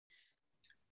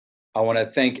I want to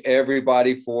thank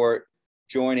everybody for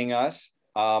joining us.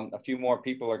 A few more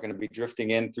people are going to be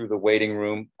drifting in through the waiting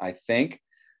room, I think.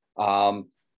 We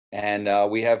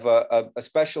have a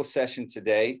special session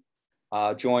today,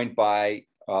 joined by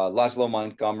Laszlo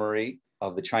Montgomery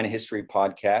of the China History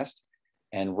Podcast,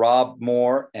 and Rob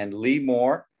Moore and Lee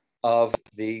Moore of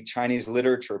the Chinese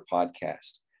Literature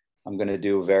Podcast. I'm going to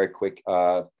do a very quick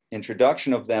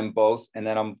introduction of them both, and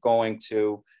then I'm going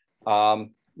to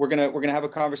we're gonna have a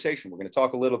conversation. We're going to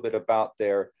talk a little bit about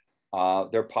their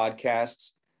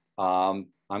podcasts. I'm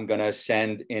going to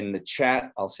send in the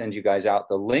chat. I'll send you guys out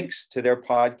the links to their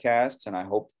podcasts, and I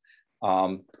hope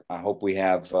we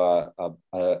have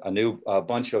a new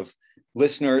bunch of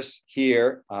listeners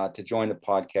here to join the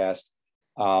podcast,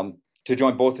 to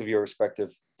join both of your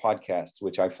respective podcasts,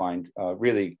 which I find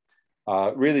really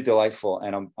delightful,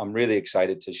 and I'm really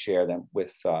excited to share them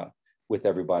with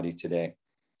everybody today.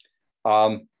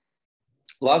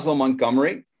 Laszlo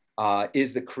Montgomery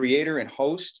is the creator and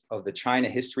host of the China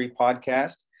History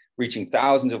Podcast, reaching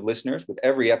thousands of listeners with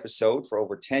every episode for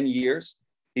over 10 years.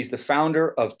 He's the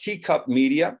founder of Teacup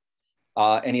Media,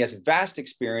 and he has vast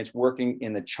experience working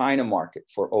in the China market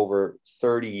for over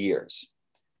 30 years.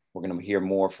 We're going to hear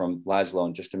more from Laszlo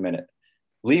in just a minute.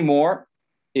 Lee Moore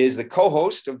is the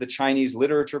co-host of the Chinese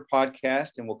Literature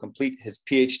Podcast and will complete his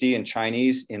Ph.D. in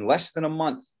Chinese in less than a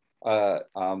month. Let's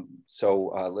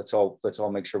all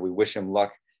make sure we wish him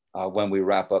luck when we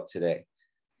wrap up today.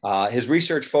 His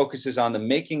research focuses on the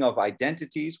making of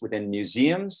identities within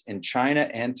museums in China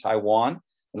and Taiwan.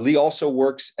 Lee also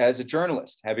works as a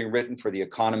journalist, having written for The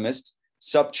Economist,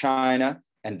 SupChina,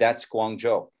 and That's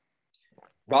Guangzhou.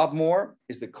 Rob Moore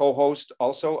is the co-host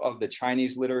also of the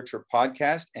Chinese Literature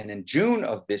Podcast, and in June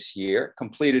of this year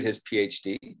completed his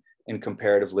Ph.D. in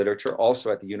Comparative Literature,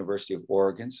 also at the University of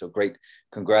Oregon. So great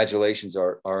congratulations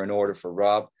are in order for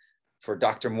Rob. For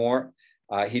Dr. Moore,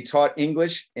 he taught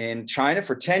English in China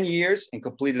for 10 years and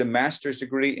completed a master's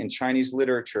degree in Chinese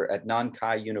literature at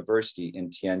Nankai University in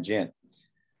Tianjin.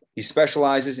 He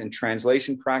specializes in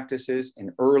translation practices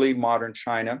in early modern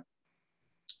China,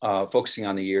 focusing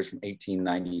on the years from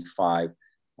 1895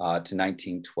 to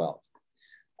 1912.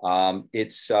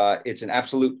 It's an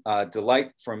absolute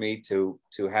delight for me to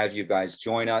have you guys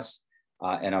join us,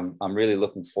 and I'm really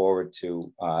looking forward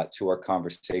to our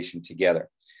conversation together.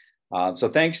 So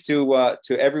thanks to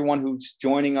everyone who's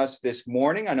joining us this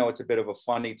morning. I know it's a bit of a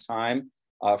funny time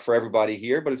for everybody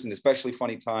here, but it's an especially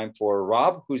funny time for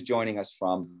Rob, who's joining us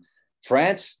from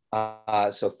France.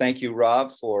 So thank you,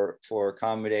 Rob, for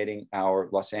accommodating our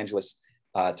Los Angeles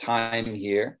time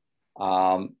here.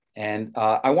 And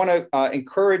I want to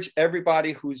encourage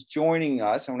everybody who's joining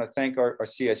us. I want to thank our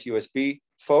CSUSB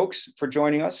folks for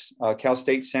joining us, Cal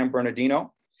State San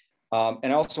Bernardino. And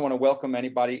I also want to welcome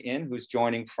anybody in who's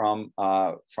joining from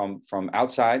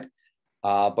outside.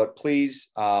 But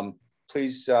please,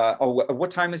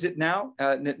 what time is it now?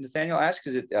 Nathaniel asks,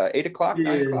 is it 8 o'clock,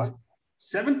 9 o'clock?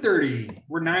 7:30.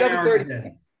 We're 9 hours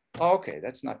ahead. Oh, okay,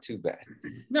 that's not too bad.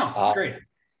 No, it's great.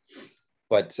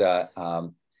 But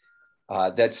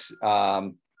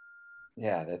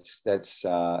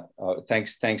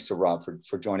thanks to Rob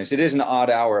for joining us. It is an odd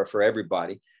hour for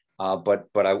everybody, but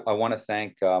I want to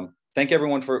thank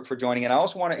everyone for joining. And I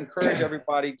also want to encourage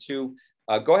everybody to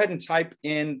go ahead and type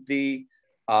in the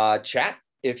chat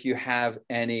if you have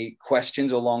any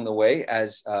questions along the way,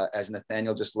 as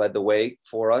Nathaniel just led the way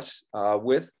for us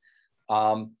with.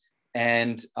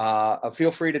 And feel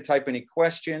free to type any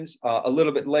questions a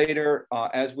little bit later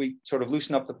as we sort of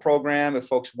loosen up the program. If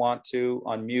folks want to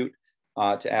unmute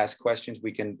to ask questions,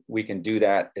 we can do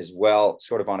that as well,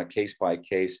 sort of on a case by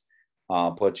case.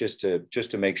 But just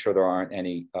to make sure there aren't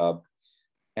any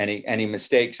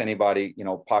mistakes, anybody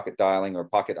pocket dialing or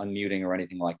pocket unmuting or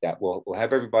anything like that. We'll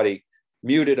have everybody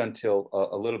muted until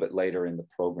a little bit later in the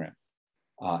program.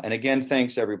 And again,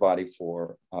 thanks everybody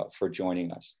for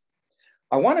joining us.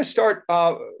 I want to start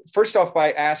first off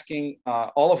by asking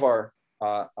all of our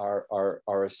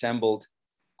assembled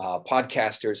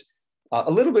podcasters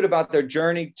a little bit about their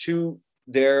journey to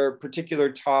their particular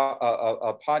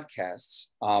podcasts.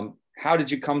 How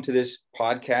did you come to this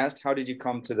podcast? How did you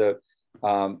come to the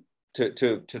to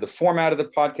the format of the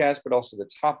podcast, but also the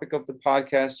topic of the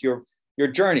podcast? Your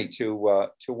journey to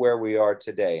where we are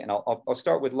today. And I'll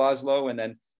start with Laszlo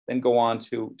and then go on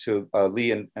to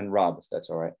Lee and Rob, if that's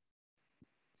all right.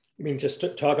 I mean, just to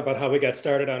talk about how we got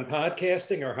started on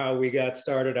podcasting, or how we got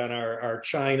started on our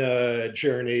China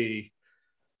journey.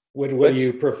 What do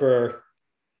you prefer?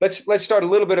 Let's start a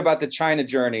little bit about the China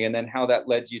journey, and then how that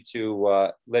led you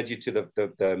to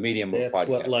the medium of podcast. That's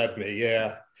what led me.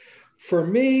 Yeah, for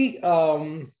me,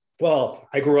 well,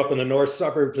 I grew up in the north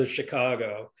suburbs of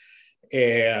Chicago.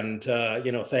 And,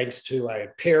 thanks to my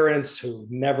parents who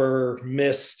never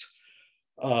missed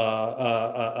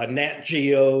a Nat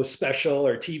Geo special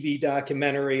or TV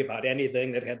documentary about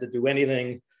anything that had to do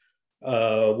anything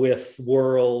with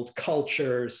world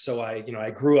cultures. So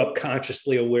I grew up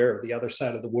consciously aware of the other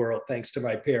side of the world, thanks to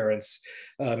my parents.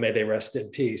 May they rest in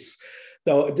peace.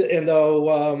 Though,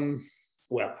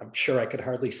 well, I'm sure I could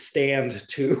hardly stand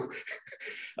to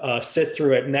sit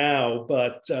through it now,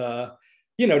 but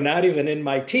not even in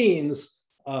my teens,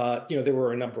 there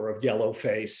were a number of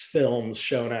yellow-face films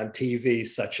shown on TV,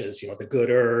 such as, The Good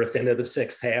Earth, Into the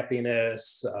Sixth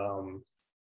Happiness,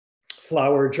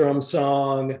 Flower Drum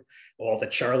Song, all the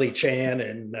Charlie Chan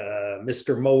and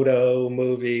Mr. Moto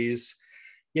movies.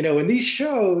 And these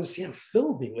shows,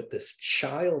 filled me with this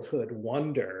childhood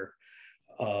wonder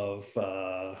of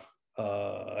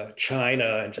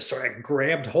China, and just sort of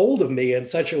grabbed hold of me in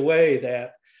such a way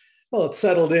that, well, it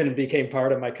settled in and became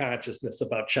part of my consciousness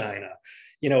about China.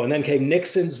 And then came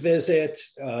Nixon's visit.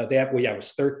 I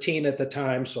was 13 at the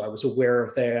time, so I was aware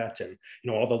of that, and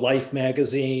all the Life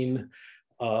magazine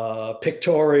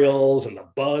pictorials and the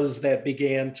buzz that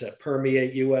began to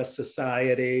permeate U.S.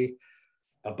 society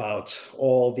about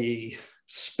all the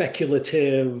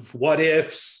speculative what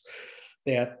ifs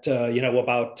that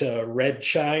about Red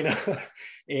China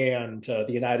and the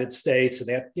United States, and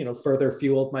that further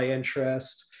fueled my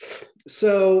interest.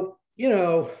 So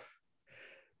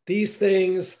these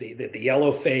things, the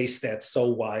yellow face that's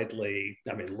so widely,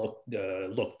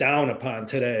 looked down upon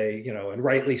today, and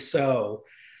rightly so,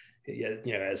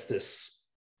 as this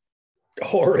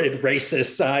horrid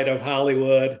racist side of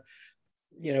Hollywood,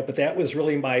 but that was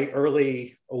really my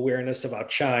early awareness about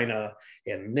China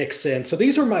and Nixon. So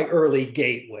these were my early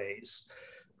gateways.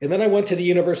 And then I went to the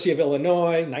University of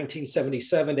Illinois,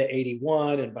 1977 to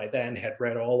 81, and by then had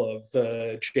read all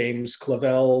of James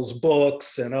Clavell's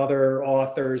books and other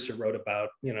authors who wrote about,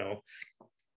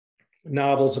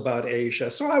 novels about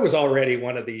Asia. So I was already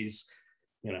one of these,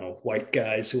 white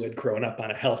guys who had grown up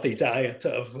on a healthy diet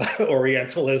of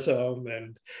Orientalism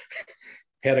and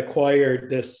had acquired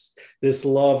this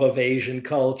love of Asian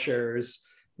cultures,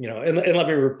 and let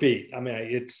me repeat,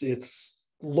 it's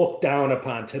looked down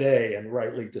upon today and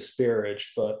rightly disparaged,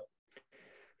 but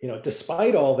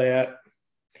despite all that,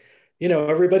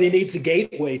 everybody needs a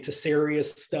gateway to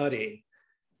serious study,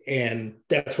 and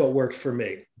that's what worked for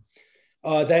me.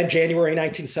 Then January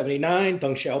 1979,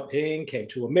 Deng Xiaoping came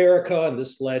to America, and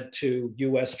this led to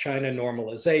US-China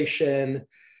normalization,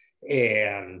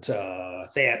 and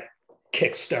that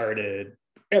kickstarted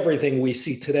everything we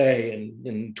see today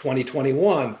in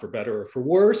 2021, for better or for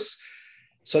worse.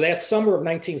 So that summer of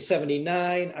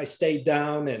 1979, I stayed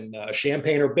down in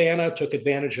Champaign-Urbana, took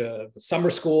advantage of a summer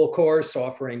school course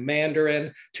offering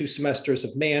Mandarin, 2 semesters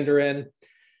of Mandarin.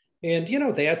 And,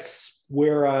 that's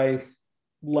where I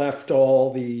left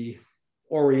all the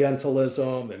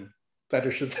Orientalism and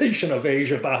fetishization of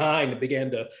Asia behind and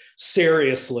began to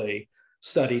seriously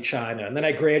study China. And then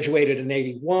I graduated in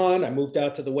 81. I moved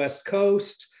out to the West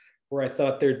Coast, where I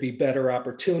thought there'd be better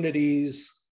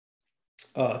opportunities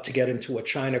to get into a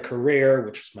China career,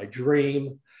 which was my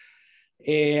dream.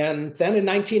 And then in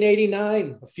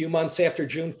 1989, a few months after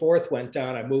June 4th went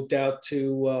down, I moved out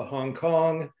to Hong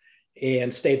Kong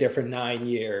and stayed there for 9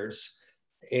 years.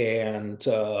 And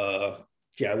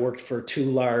I worked for 2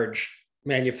 large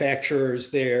manufacturers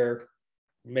there,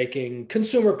 making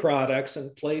consumer products,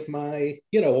 and played my,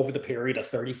 over the period of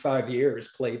 35 years,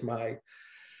 played my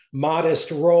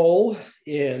modest role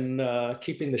in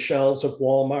keeping the shelves of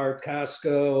Walmart,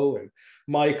 Costco, and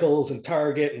Michael's, and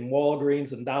Target, and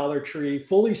Walgreens, and Dollar Tree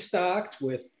fully stocked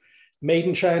with made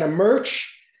in China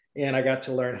merch. And I got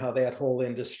to learn how that whole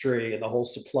industry and the whole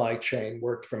supply chain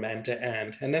worked from end to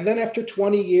end. And then after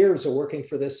 20 years of working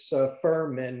for this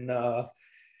firm in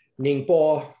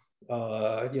Ningbo,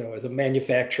 as a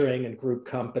manufacturing and group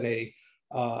company,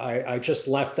 I just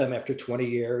left them after 20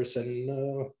 years.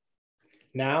 And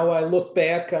now I look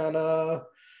back on a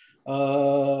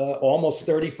almost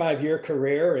 35-year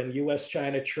career in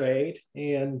US-China trade.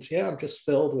 And I'm just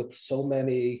filled with so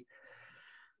many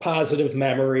positive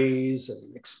memories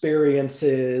and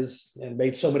experiences, and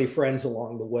made so many friends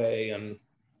along the way, and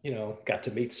got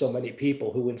to meet so many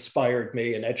people who inspired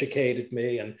me and educated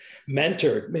me and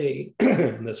mentored me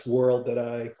in this world that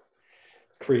I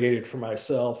created for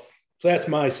myself. So that's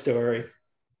my story.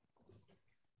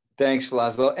 Thanks,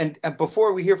 Laszlo. And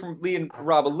before we hear from Lee and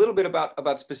Rob, a little bit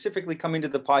about specifically coming to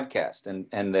the podcast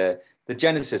and the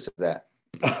genesis of that.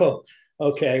 Oh,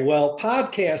 okay. Well,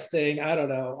 podcasting, I don't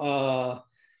know.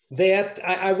 that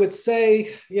I would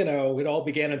say, it all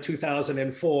began in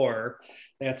 2004.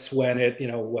 That's when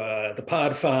the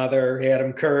Podfather,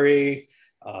 Adam Curry,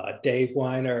 Dave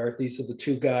Weiner, these are the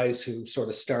two guys who sort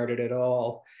of started it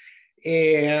all.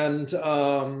 And,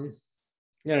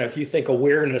 if you think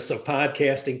awareness of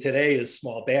podcasting today is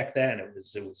small, back then it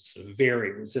was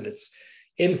in its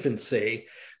infancy.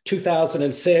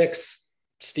 2006,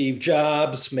 Steve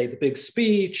Jobs made the big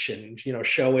speech and,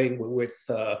 showing with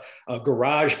a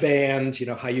garage band,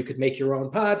 how you could make your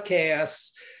own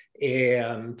podcasts.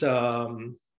 And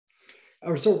it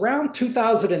was around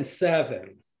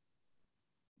 2007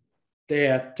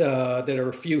 that there were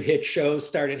a few hit shows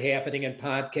started happening in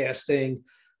podcasting.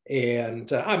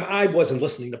 And I wasn't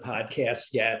listening to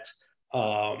podcasts yet,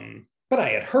 but I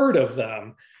had heard of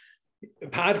them.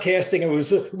 Podcasting,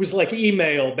 it was like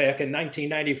email back in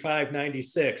 1995,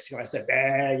 96. I said,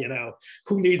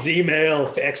 who needs email?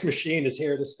 Fax machine is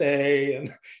here to stay.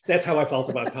 And that's how I felt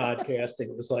about podcasting.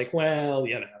 It was like, well,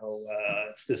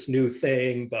 it's this new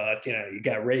thing, but you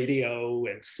got radio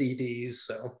and CDs.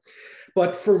 So,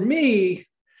 but for me, it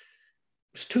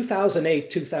was 2008,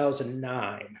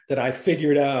 2009 that I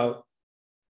figured out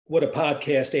what a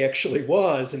podcast actually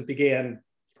was and began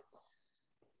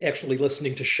actually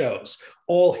listening to shows,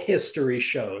 all history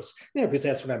shows, because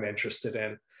that's what I'm interested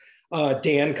in.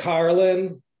 Dan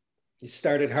Carlin, he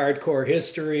started Hardcore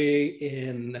History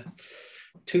in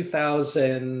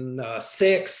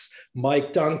 2006.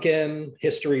 Mike Duncan,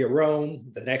 History of Rome,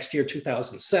 the next year,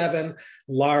 2007.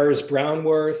 Lars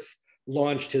Brownworth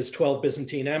launched his 12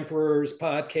 Byzantine Emperors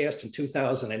podcast in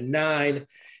 2009.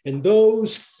 And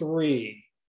those three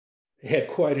had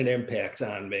quite an impact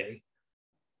on me.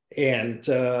 And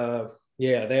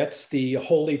that's the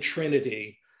holy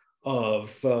trinity of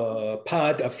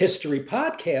history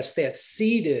podcasts that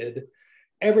seeded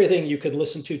everything you could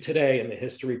listen to today in the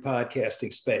history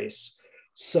podcasting space.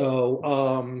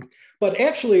 So, but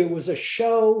actually it was a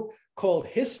show called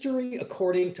History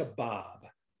According to Bob.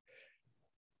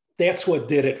 That's what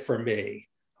did it for me.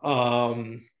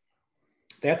 That's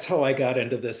how I got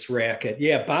into this racket.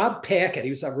 Yeah, Bob Packett, he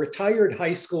was a retired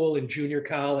high school and junior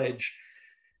college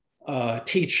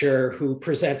teacher who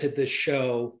presented this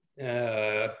show,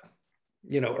 early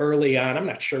on. I'm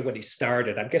not sure when he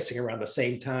started. I'm guessing around the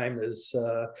same time as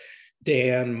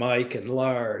Dan, Mike, and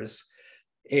Lars.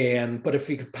 But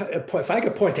if I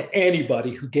could point to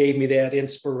anybody who gave me that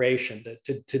inspiration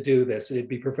to do this, it'd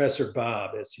be Professor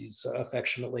Bob, as he's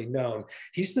affectionately known.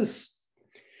 He's this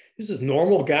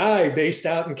normal guy based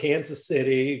out in Kansas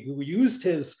City who used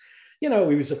his, he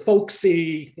was a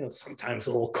folksy, sometimes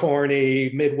a little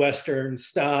corny, Midwestern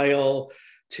style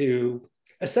to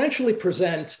essentially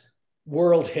present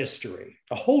world history,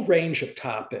 a whole range of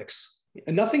topics.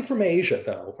 And nothing from Asia,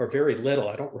 though, or very little,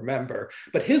 I don't remember.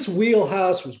 But his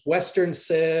wheelhouse was Western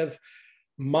Civ,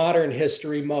 modern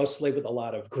history mostly, with a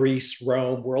lot of Greece,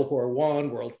 Rome, World War I,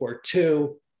 World War II.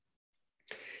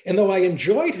 And though I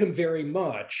enjoyed him very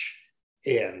much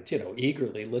and,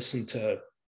 eagerly listened to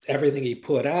everything he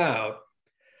put out,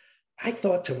 I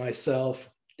thought to myself,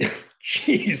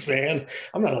 geez, man,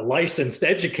 I'm not a licensed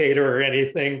educator or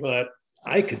anything, but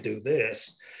I could do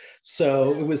this.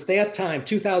 So it was that time,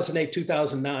 2008,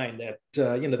 2009, that,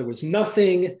 there was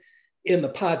nothing in the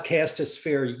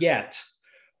podcastosphere yet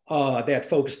that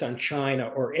focused on China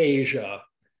or Asia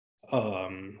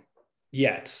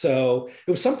yet. So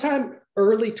it was sometime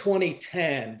early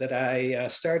 2010 that I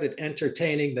started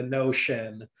entertaining the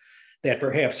notion that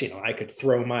perhaps, I could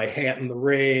throw my hat in the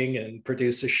ring and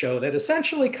produce a show that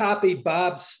essentially copied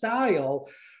Bob's style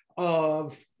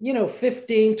of,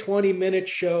 15, 20-minute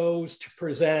shows to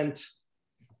present,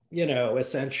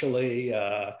 essentially,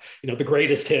 the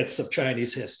greatest hits of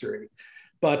Chinese history.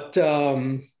 But,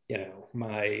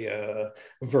 my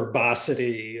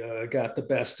verbosity got the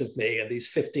best of me, and these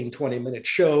 15, 20-minute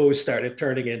shows started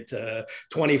turning into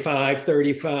 25,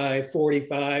 35,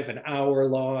 45, an hour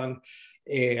long.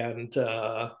 And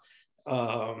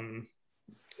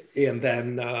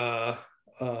then around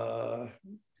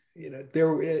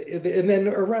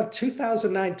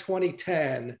 2009,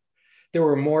 2010, there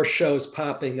were more shows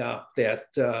popping up that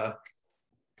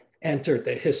entered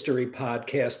the history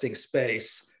podcasting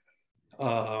space.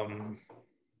 They're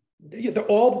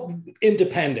all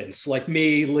independents, like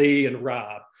me, Lee, and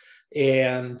Rob.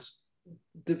 And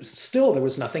still, there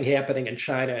was nothing happening in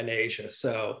China and Asia.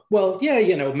 So,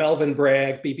 Melvin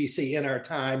Bragg, BBC In Our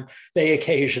Time, they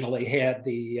occasionally had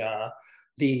the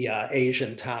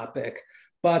Asian topic.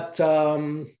 But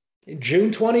in June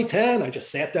 2010, I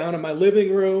just sat down in my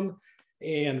living room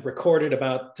and recorded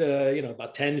about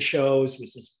 10 shows. It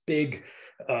was this big,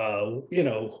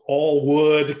 all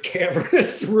wood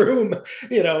cavernous room, and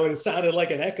it sounded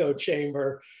like an echo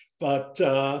chamber. But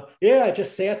I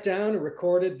just sat down and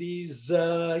recorded these,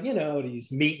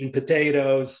 these meat and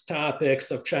potatoes topics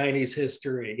of Chinese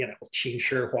history, Qin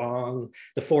Shi Huang,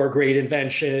 the four great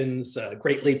inventions,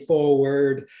 Great Leap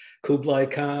Forward, Kublai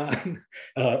Khan,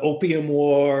 Opium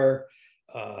War,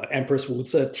 Empress Wu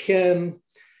Zetian.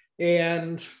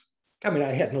 And I mean,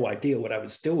 I had no idea what I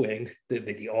was doing.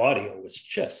 The audio was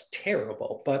just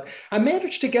terrible, but I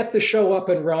managed to get the show up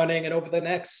and running. And over the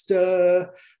next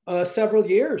several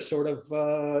years, sort of,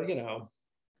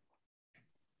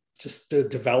 just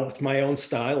developed my own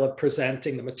style of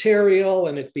presenting the material.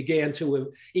 And it began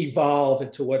to evolve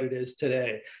into what it is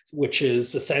today, which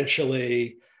is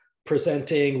essentially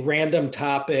presenting random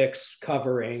topics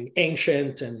covering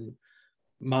ancient and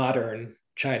modern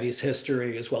Chinese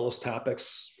history, as well as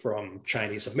topics from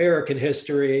Chinese American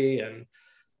history and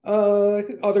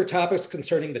other topics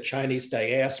concerning the Chinese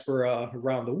diaspora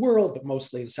around the world, but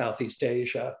mostly in Southeast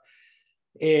Asia.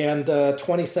 And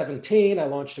 2017, I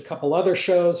launched a couple other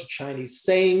shows, a Chinese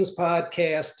Sayings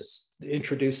podcast,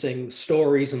 introducing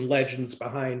stories and legends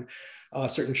behind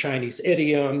certain Chinese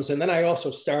idioms. And then I also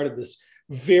started this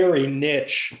very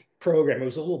niche program. It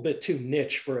was a little bit too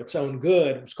niche for its own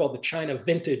good. It was called the China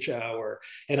Vintage Hour.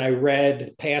 And I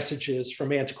read passages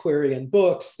from antiquarian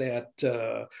books that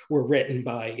were written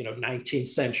by 19th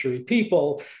century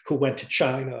people who went to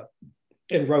China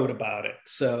and wrote about it.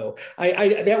 So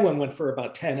that one went for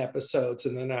about 10 episodes,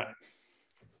 and then I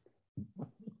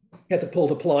had to pull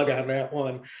the plug on that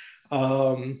one.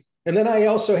 And then I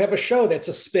also have a show that's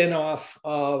a spin-off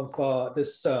of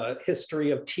this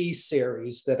History of Tea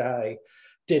series that I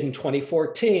did in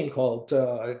 2014 called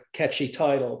catchy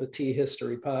title, the Tea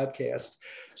History Podcast.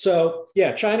 So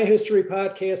yeah, China History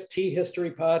Podcast, Tea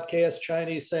History Podcast,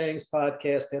 Chinese Sayings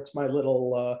Podcast. That's my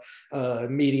little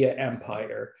media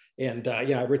empire. And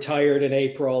I retired in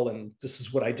April, and this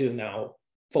is what I do now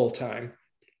full time.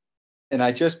 And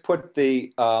I just put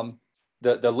the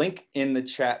link in the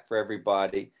chat for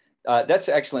everybody. That's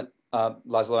excellent,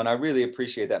 Laszlo, and I really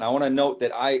appreciate that. And I want to note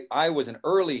that I was an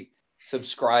early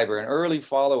subscriber, an early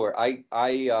follower.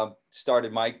 I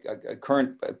started my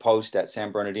current post at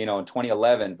San Bernardino in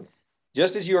 2011,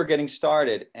 just as you were getting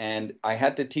started, and I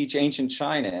had to teach ancient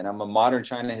China, and I'm a modern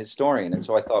China historian. And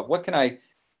so I thought, what can I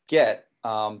get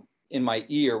in my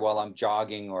ear while I'm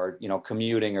jogging or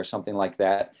commuting or something like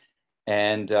that?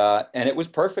 And it was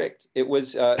perfect. It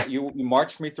was you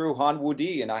marched me through Han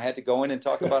Wudi, and I had to go in and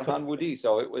talk about Han Wudi.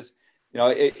 So it was,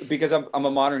 because I'm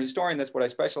a modern historian, that's what I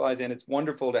specialize in. It's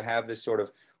wonderful to have this sort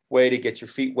of way to get your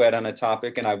feet wet on a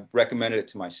topic, and I recommended it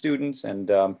to my students. And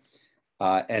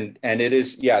it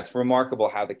is, it's remarkable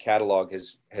how the catalog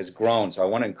has grown. So I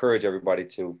want to encourage everybody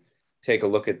to take a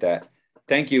look at that.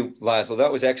 Thank you, Laszlo.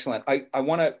 That was excellent. I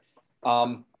want to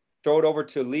throw it over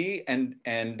to Lee and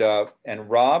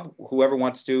Rob, whoever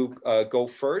wants to go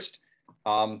first.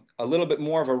 A little bit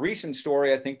more of a recent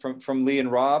story, I think, from Lee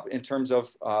and Rob in terms of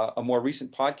a more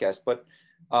recent podcast. But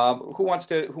who wants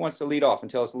to lead off and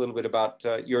tell us a little bit about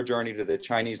your journey to the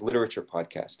Chinese Literature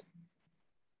podcast?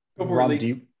 Go for Rob, it,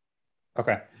 Lee.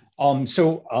 Okay.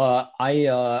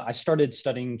 I started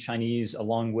studying Chinese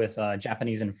along with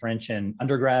Japanese and French in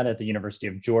undergrad at the University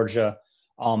of Georgia.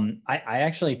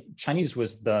 Chinese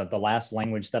was the last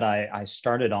language that I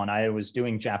started on. I was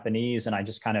doing Japanese, and I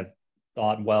just kind of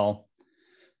thought, well,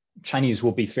 Chinese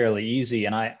will be fairly easy.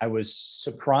 And I was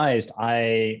surprised.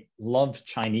 I loved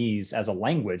Chinese as a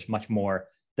language much more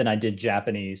than I did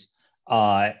Japanese.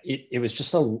 It was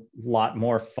just a lot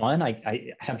more fun.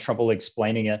 I have trouble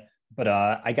explaining it, but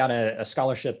I got a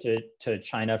scholarship to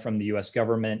China from the US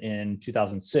government in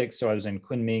 2006. So I was in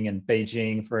Kunming and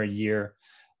Beijing for a year.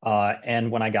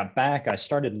 And when I got back, I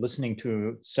started listening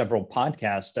to several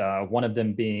podcasts, one of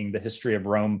them being the History of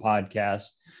Rome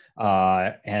podcast,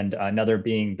 and another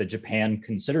being the Japan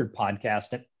Considered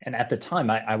podcast. And at the time,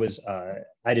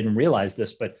 I didn't realize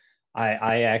this, but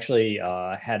I actually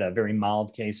had a very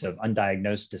mild case of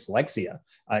undiagnosed dyslexia.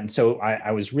 And so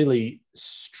I was really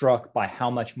struck by how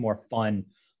much more fun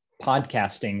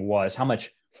podcasting was, how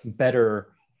much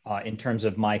better in terms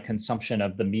of my consumption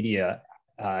of the media,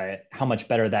 how much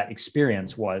better that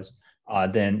experience was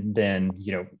than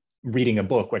reading a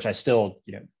book, which I still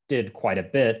did quite a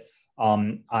bit.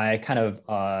 I kind of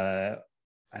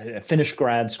I finished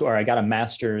grad school, or I got a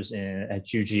master's at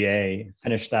UGA,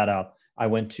 finished that up. I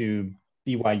went to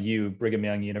BYU, Brigham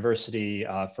Young University,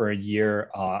 for a year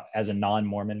as a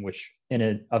non-Mormon, which in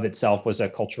and of itself was a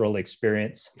cultural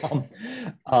experience.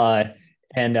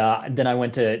 And then I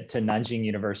went to Nankai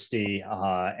University,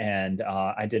 and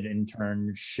I did an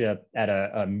internship at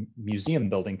a museum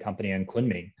building company in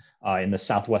Kunming, in the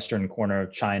southwestern corner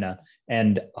of China.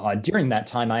 And during that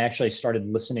time, I actually started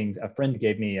listening. A friend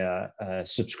gave me a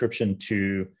subscription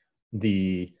to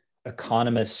the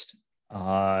Economist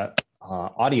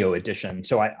audio edition.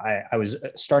 So I was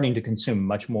starting to consume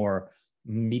much more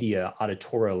media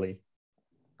auditorially.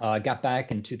 Got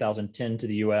back in 2010 to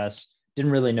the US.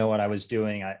 Didn't really know what I was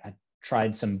doing. I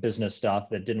tried some business stuff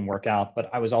that didn't work out, but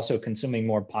I was also consuming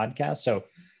more podcasts. So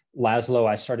Laszlo,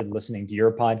 I started listening to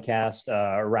your podcast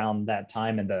around that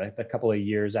time, in the couple of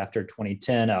years after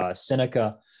 2010,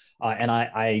 Seneca. And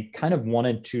I kind of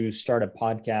wanted to start a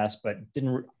podcast, but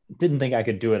didn't think I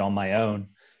could do it on my own.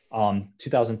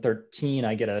 2013,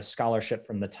 I get a scholarship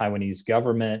from the Taiwanese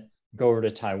government, go over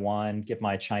to Taiwan, get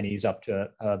my Chinese up to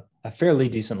a fairly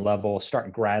decent level,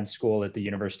 start grad school at the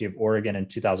University of Oregon in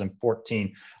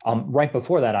 2014. Right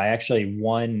before that, I actually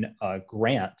won a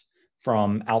grant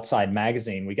from Outside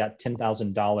Magazine. We got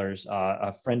 $10,000.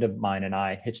 A friend of mine and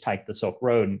I hitchhiked the Silk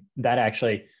Road. And that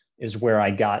actually is where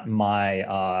I got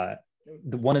my,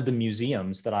 one of the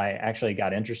museums that I actually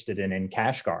got interested in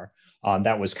Kashgar.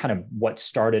 That was kind of what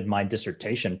started my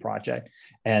dissertation project.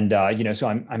 And, so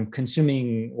I'm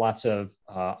consuming lots of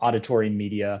auditory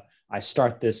media. I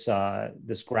start this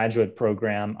graduate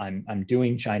program. I'm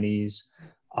doing Chinese,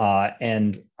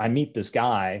 and I meet this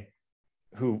guy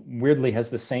who weirdly has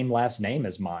the same last name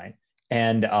as mine.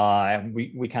 And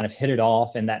we kind of hit it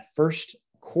off. And that first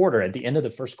quarter, at the end of the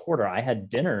first quarter, I had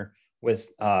dinner with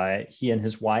he and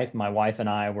his wife. My wife and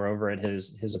I were over at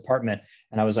his apartment,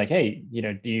 and I was like, hey,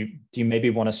 do you maybe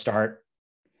want to start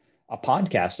a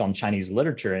podcast on Chinese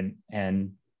literature?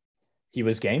 And he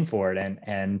was game for it.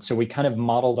 And so we kind of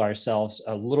modeled ourselves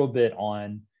a little bit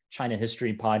on China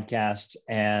History Podcast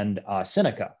and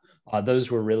Seneca.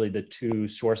 Those were really the two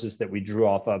sources that we drew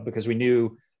off of, because we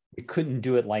knew we couldn't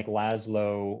do it like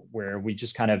Laszlo, where we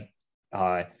just kind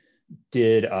of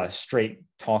did a straight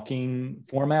talking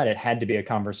format. It had to be a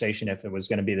conversation if it was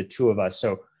going to be the two of us.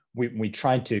 So we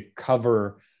tried to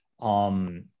cover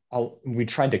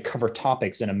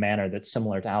topics in a manner that's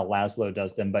similar to how Laszlo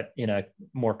does them, but in a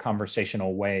more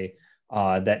conversational way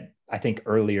that I think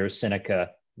earlier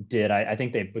Seneca did. I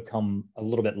think they've become a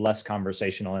little bit less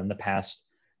conversational in the past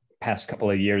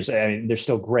couple of years. I mean, they're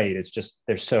still great. It's just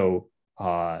they're so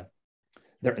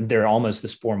they're almost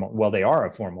this formal. Well, they are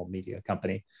a formal media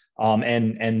company.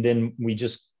 And then we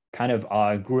just kind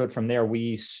of grew it from there.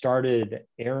 We started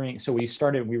airing. So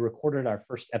we recorded our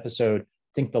first episode,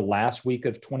 I think the last week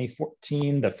of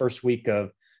 2014, the first week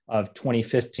of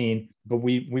 2015, but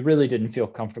we really didn't feel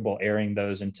comfortable airing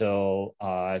those until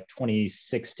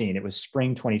 2016. It was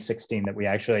spring 2016 that we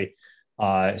actually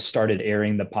started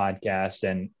airing the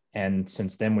podcast. And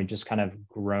since then we just kind of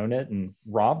grown it. And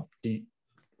Rob,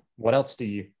 what else do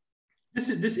you?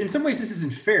 This in some ways, this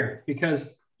isn't fair,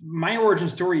 because my origin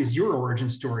story is your origin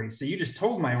story. So you just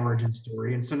told my origin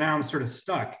story. And so now I'm sort of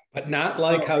stuck. But not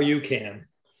like how you can.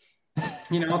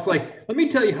 It's like, let me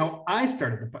tell you how I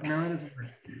started the podcast. No, that doesn't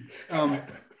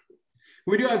work.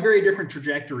 We do have very different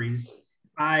trajectories.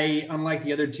 Unlike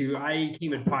the other two, I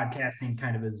came at podcasting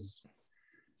kind of as,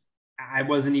 I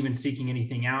wasn't even seeking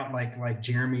anything out. Like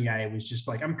Jeremy, I was just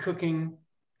like, I'm cooking,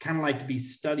 kind of like to be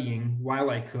studying while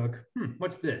I cook.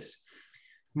 What's this?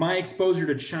 My exposure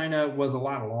to China was a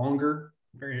lot longer.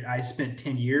 I spent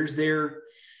 10 years there.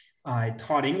 I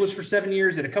taught English for 7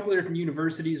 years at a couple of different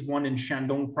universities, one in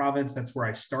Shandong province. That's where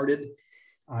I started.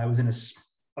 I was in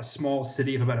a small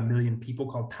city of about 1 million people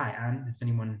called Tai'an. If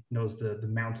anyone knows the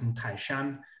mountain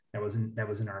Taishan, that was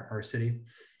in our city.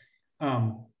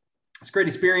 It's a great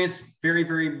experience. Very,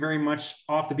 very, very much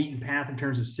off the beaten path in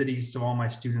terms of cities. So all my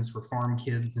students were farm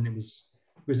kids, and it was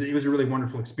a really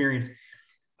wonderful experience.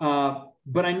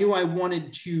 But I knew I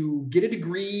wanted to get a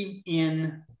degree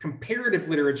in comparative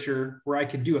literature where I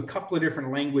could do a couple of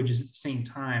different languages at the same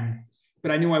time. But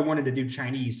I knew I wanted to do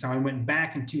Chinese. So I went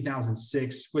back in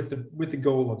 2006 with the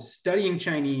goal of studying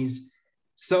Chinese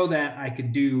so that I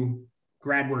could do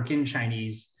grad work in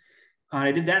Chinese.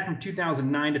 I did that from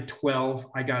 2009 to 12.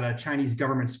 I got a Chinese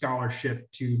government scholarship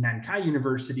to Nankai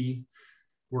University,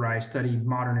 where I studied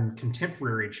modern and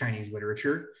contemporary Chinese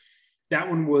literature. That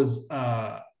one was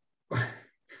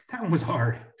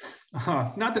hard.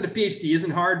 Not that a PhD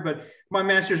isn't hard, but my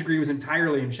master's degree was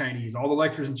entirely in Chinese. All the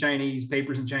lectures in Chinese,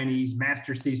 papers in Chinese,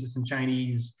 master's thesis in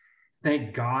Chinese.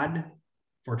 Thank God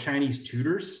for Chinese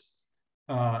tutors.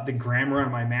 The grammar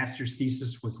on my master's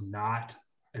thesis was not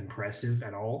impressive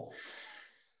at all.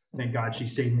 Thank God she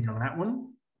saved me on that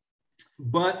one.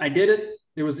 But I did it.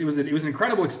 it was an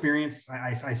incredible experience.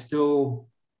 I still,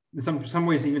 in some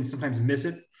ways, even sometimes miss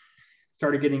it.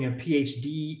 Started getting a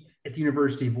Ph.D. at the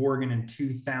University of Oregon in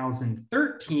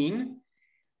 2013.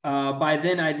 By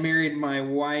then, I'd married my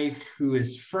wife, who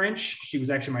is French. She was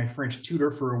actually my French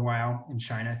tutor for a while in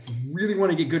China. If you really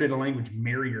want to get good at a language,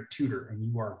 marry your tutor, and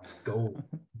you are gold.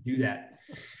 Do that.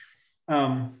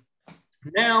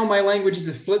 Now my languages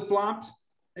have flip-flopped.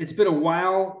 It's been a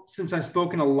while since I've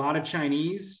spoken a lot of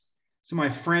Chinese. So my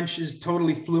French is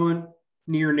totally fluent,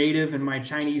 near native, and my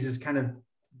Chinese is kind of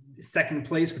second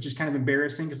place, which is kind of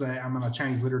embarrassing because I'm on a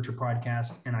Chinese literature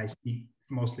podcast and I speak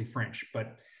mostly French.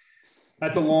 But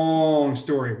that's a long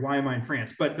story. Why am I in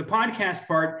France? But the podcast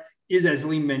part is, as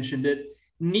Lee mentioned it,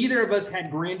 neither of us had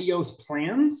grandiose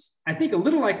plans. I think a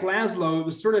little like Laszlo, it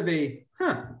was sort of a,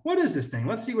 what is this thing?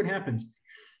 Let's see what happens.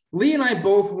 Lee and I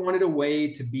both wanted a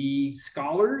way to be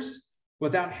scholars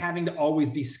without having to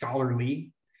always be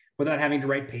scholarly, without having to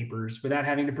write papers, without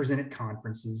having to present at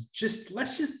conferences.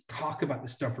 Let's just talk about the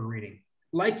stuff we're reading,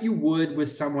 like you would with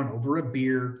someone over a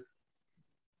beer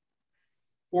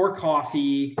or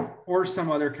coffee or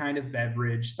some other kind of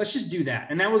beverage. Let's just do that.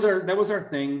 And that was our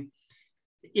thing.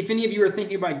 If any of you are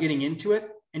thinking about getting into it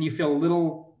and you feel a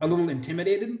little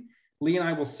intimidated, Lee and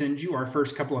I will send you our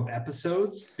first couple of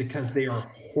episodes because they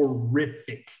are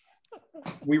horrific.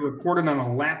 We recorded on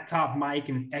a laptop mic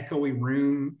in an echoey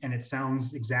room, and it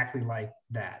sounds exactly like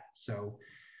that. So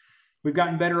we've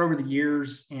gotten better over the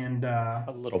years, and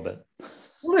a little bit.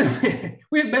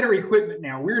 We have better equipment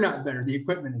now. We're not better. The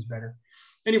equipment is better.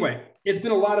 Anyway, it's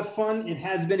been a lot of fun. It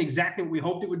has been exactly what we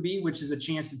hoped it would be, which is a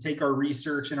chance to take our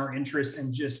research and our interests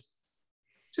and just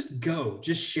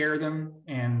share them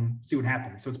and see what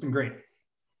happens. So it's been great.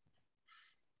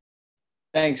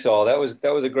 Thanks, all. That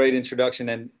was a great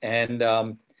introduction, and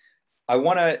I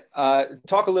want to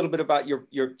talk a little bit about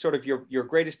your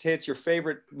greatest hits, your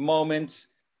favorite moments,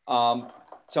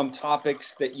 some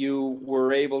topics that you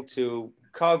were able to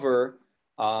cover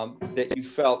that you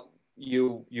felt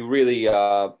you really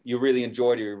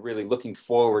enjoyed, or you're really looking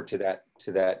forward to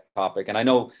that topic. And I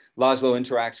know Laszlo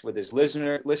interacts with his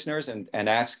listeners and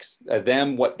asks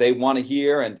them what they want to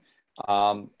hear, and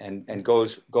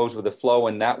goes with the flow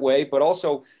in that way. But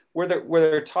also, were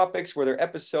there topics, were there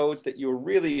episodes that you were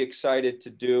really excited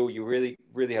to do? You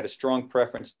really had a strong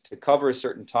preference to cover a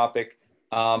certain topic,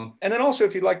 and then also,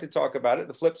 if you'd like to talk about it,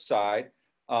 the flip side.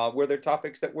 Were there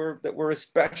topics that were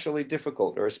especially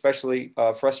difficult or especially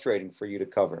frustrating for you to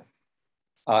cover?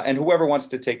 And whoever wants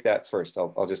to take that first,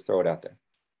 I'll just throw it out there.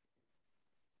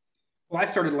 Well, I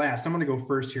started last. I'm going to go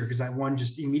first here because one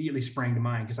just immediately sprang to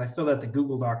mind because I filled out the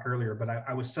Google Doc earlier, but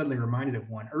I was suddenly reminded of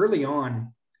one. Early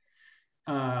on,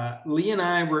 Lee and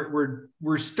I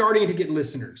were starting to get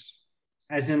listeners,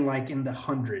 as in like in the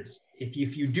hundreds.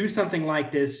 If you do something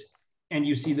like this and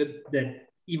you see that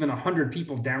even 100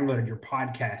 people downloaded your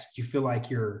podcast, you feel like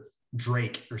you're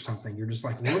Drake or something. You're just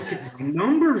like, look at the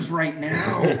numbers right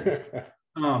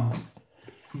now.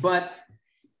 But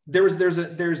there's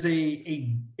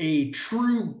a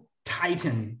true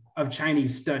titan of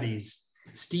Chinese studies,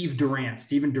 Stephen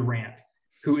Durant,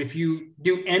 who, if you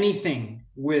do anything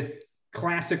with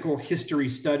classical history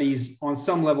studies on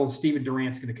some level, Stephen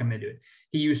Durant's going to come into it.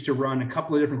 He used to run a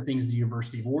couple of different things at the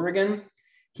University of Oregon.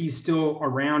 He's still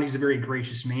around. He's a very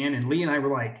gracious man. And Lee and I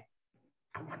were like,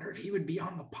 I wonder if he would be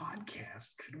on the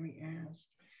podcast. Could we ask?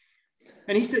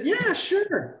 And he said, yeah,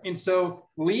 sure. And so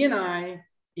Lee and I,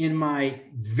 in my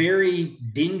very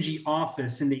dingy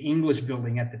office in the English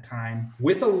building at the time,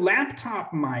 with a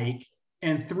laptop mic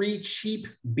and 3 cheap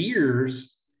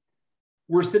beers,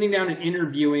 we're sitting down and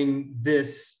interviewing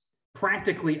this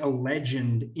practically a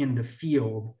legend in the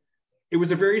field. It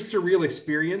was a very surreal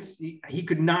experience. He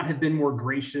could not have been more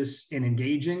gracious and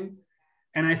engaging.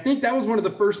 And I think that was one of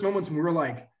the first moments when we were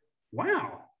like,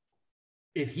 wow,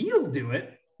 if he'll do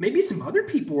it, maybe some other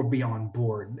people will be on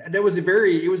board. It was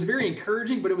very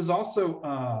encouraging, but it was also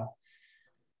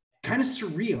kind of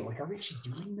surreal. Like, are we actually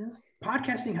doing this?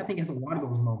 Podcasting, I think, has a lot of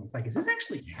those moments. Like, is this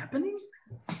actually happening?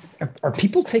 Are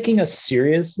people taking us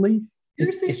seriously?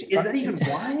 Seriously? Is that even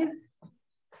wise?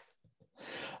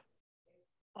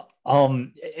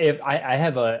 If I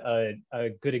have a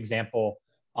good example,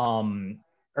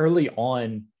 early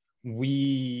on,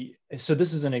 so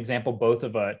this is an example both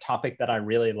of a topic that I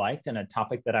really liked and a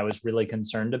topic that I was really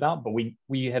concerned about, but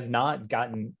we have not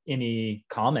gotten any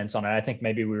comments on it. I think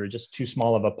maybe we were just too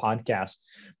small of a podcast.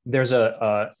 There's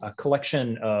a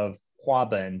collection of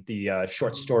Huaben, the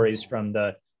short stories from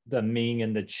the Ming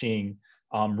and the Qing,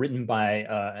 written by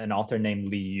an author named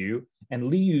Li Yu. And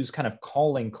Li Yu's kind of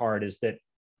calling card is that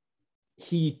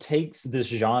he takes this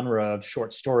genre of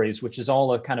short stories, which is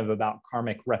all kind of about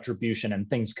karmic retribution and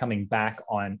things coming back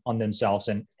on themselves,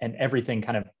 and everything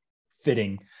kind of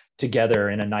fitting together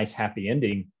in a nice happy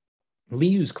ending.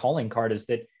 Liu's calling card is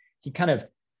that he kind of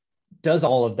does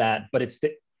all of that, but it's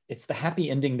the happy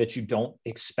ending that you don't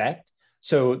expect.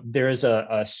 So there is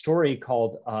a story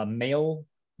called Male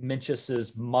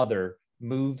Mencius's Mother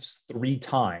Moves 3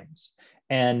 Times.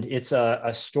 And it's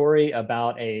a story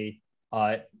about a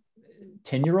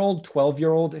 10-year-old,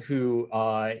 12-year-old who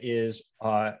is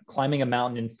climbing a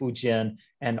mountain in Fujian,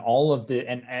 and all of the,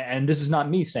 and this is not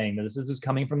me saying this is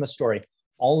coming from the story,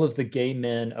 all of the gay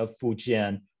men of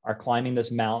Fujian are climbing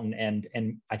this mountain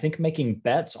and I think making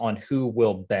bets on who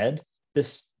will bed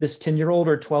this 10-year-old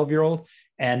or 12-year-old.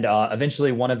 And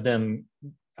eventually one of them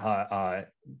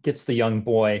gets the young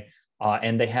boy,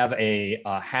 and they have a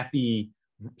happy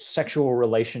sexual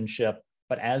relationship.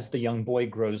 But as the young boy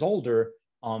grows older,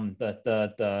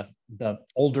 the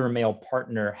older male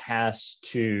partner has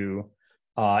to,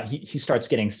 he starts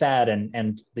getting sad,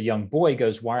 and the young boy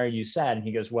goes, "Why are you sad?" And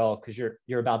he goes, "Well, because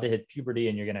you're about to hit puberty,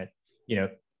 and you're gonna,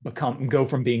 go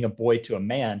from being a boy to a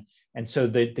man." And so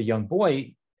the young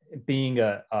boy, being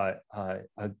a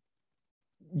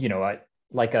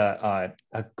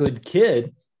good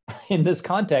kid in this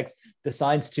context,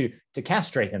 decides to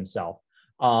castrate himself.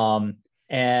 And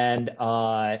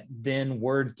then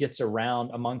word gets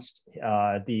around amongst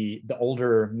the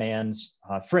older man's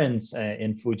friends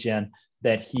in Fujian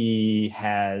that he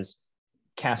has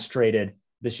castrated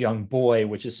this young boy,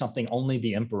 which is something only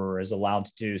the emperor is allowed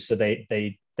to do. So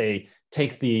they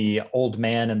take the old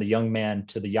man and the young man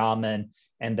to the yamen,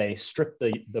 and they strip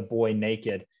the boy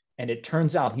naked. And it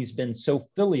turns out he's been so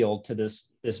filial to this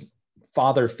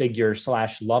father figure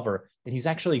 / lover that he's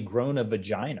actually grown a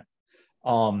vagina.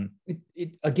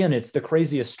 Again, it's the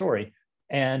craziest story.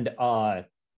 And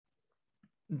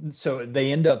so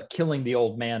they end up killing the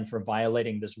old man for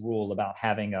violating this rule about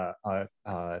having a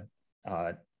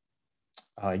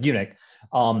eunuch.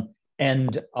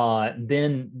 And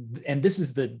this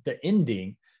is the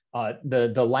ending.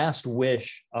 The last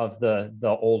wish of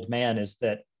the old man is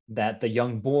that the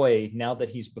young boy, now that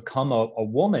he's become a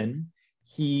woman,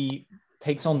 he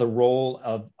takes on the role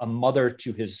of a mother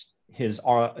to his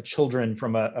children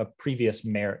from a previous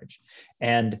marriage.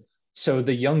 And so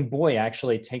the young boy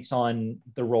actually takes on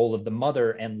the role of the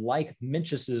mother, and like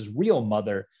Mencius's real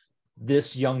mother,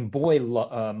 this young boy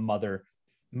mother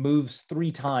moves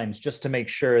 3 times just to make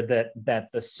sure that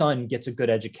the son gets a good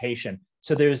education.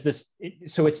 So there's this,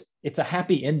 so it's a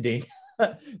happy ending.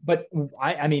 But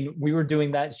I mean, we were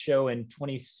doing that show in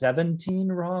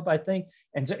 2017, Rob, I think.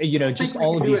 And so, just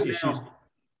all of these issues.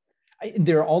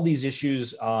 There are all these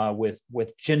issues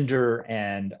with gender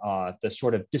and the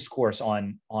sort of discourse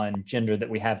on gender that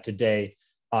we have today.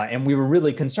 And we were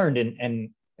really concerned. And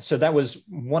so that was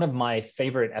one of my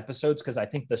favorite episodes, because I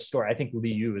think I think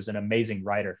Liu is an amazing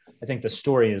writer. I think the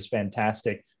story is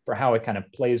fantastic for how it kind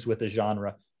of plays with the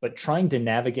genre, but trying to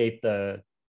navigate the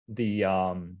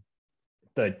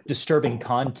disturbing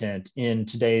content in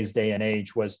today's day and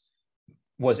age was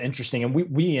interesting. And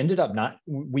we ended up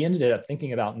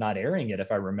thinking about not airing it,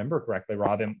 if I remember correctly,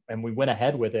 Rob, and we went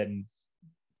ahead with it, and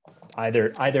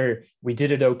either we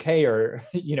did it okay, or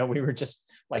we were just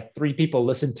like 3 people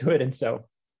listened to it. And so,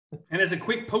 and as a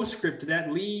quick postscript to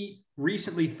that, Lee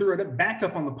recently threw it back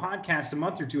up on the podcast a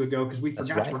month or 2 ago, because we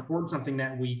forgot to record something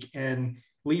that week, and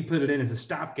Lee put it in as a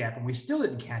stopgap, and we still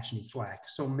didn't catch any flack.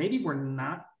 So maybe we're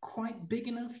not quite big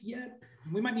enough yet.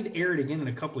 We might need to air it again in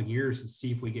a couple of years and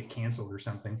see if we get canceled or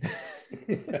something.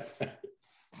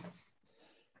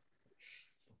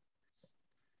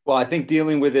 Well, I think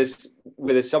dealing with this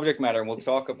subject matter, and we'll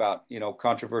talk about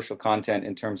controversial content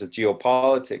in terms of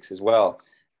geopolitics as well.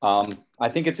 I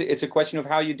think it's a question of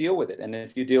how you deal with it, and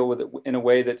if you deal with it in a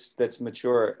way that's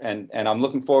mature. And I'm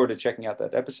looking forward to checking out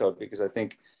that episode, because I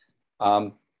think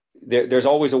there's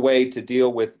always a way to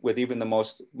deal with even the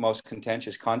most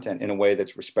contentious content in a way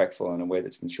that's respectful, in a way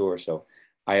that's mature. So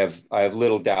I have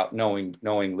little doubt, knowing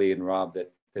Lee and Rob,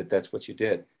 that's what you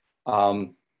did.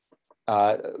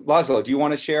 Laszlo, do you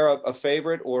want to share a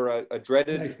favorite or a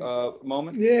dreaded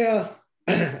moment? Yeah.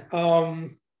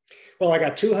 Well, I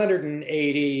got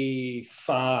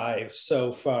 285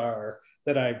 so far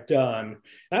that I've done.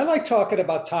 And I like talking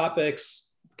about topics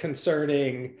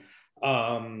concerning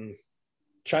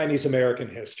Chinese American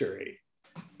history.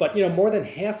 But, more than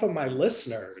half of my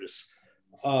listeners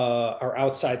are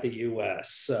outside the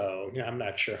US. So I'm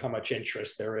not sure how much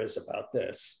interest there is about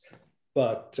this.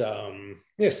 But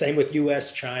same with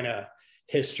US-China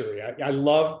history. I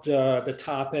loved the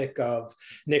topic of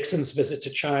Nixon's visit to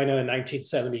China in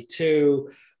 1972.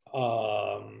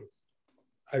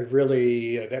 I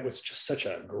really, that was just such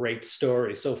a great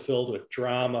story, so filled with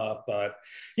drama, but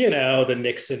you know, the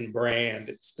Nixon brand,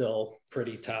 it's still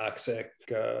pretty toxic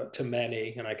to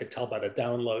many. And I could tell by the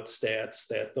download stats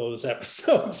that those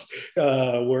episodes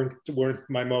weren't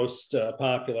my most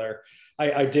popular.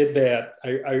 I did that.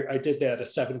 I did that a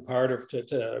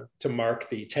 7-parter to mark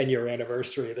the 10-year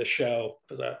anniversary of the show,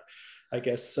 because I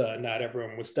guess not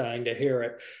everyone was dying to hear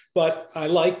it. But I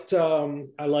liked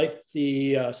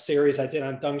the series I did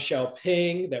on Deng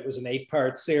Xiaoping. That was an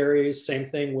 8-part series. Same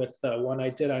thing with one I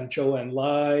did on Zhou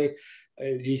Enlai.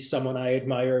 He's someone I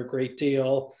admire a great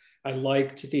deal. I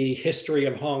liked the history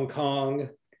of Hong Kong,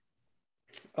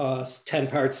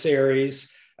 10-part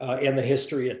series, and the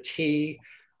history of tea.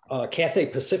 Cathay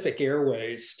Pacific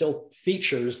Airways still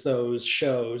features those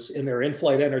shows in their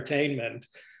in-flight entertainment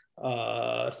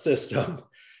system.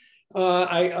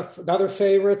 Other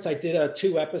favorites, I did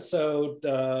 2 episodes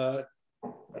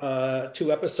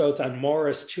on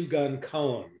Morris Two-Gun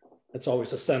Cone. That's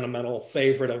always a sentimental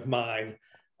favorite of mine.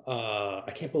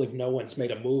 I can't believe no one's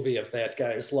made a movie of that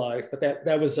guy's life, but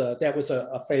that was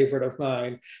a favorite of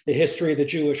mine. The history of the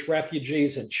Jewish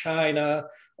refugees in China,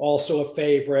 also a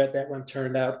favorite. That one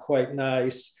turned out quite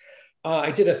nice.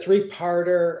 I did a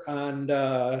 3-parter on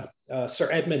Sir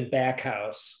Edmund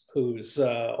Backhouse, who's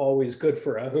always good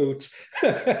for a hoot.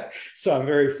 So I'm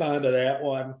very fond of that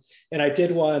one. And I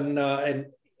did one, a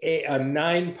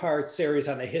 9-part series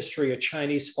on the history of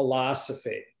Chinese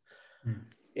philosophy.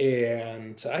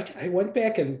 And I went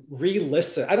back and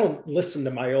re-listened. I don't listen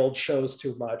to my old shows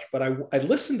too much, but I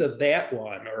listened to that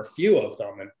one, or a few of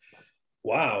them, and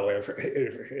wow,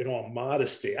 in all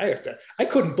modesty, I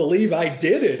couldn't believe I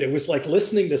did it. It was like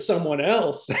listening to someone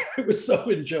else. It was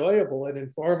so enjoyable and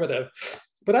informative.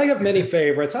 But I have many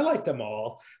favorites. I like them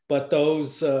all, but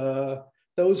those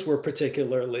were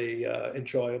particularly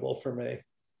enjoyable for me.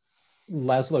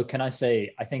 Laszlo, can I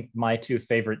say, I think my 2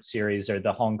 favorite series are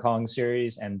the Hong Kong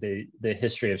series and the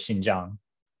history of Xinjiang.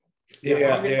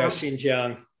 Yeah,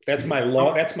 Xinjiang. That's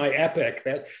my epic.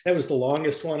 That was the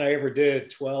longest one I ever did,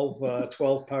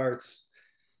 12 parts.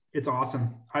 It's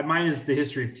awesome. Mine is the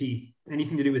history of tea.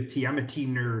 Anything to do with tea. I'm a tea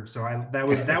nerd. So that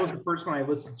was the first one I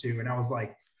listened to. And I was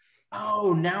like,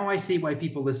 oh, now I see why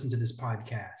people listen to this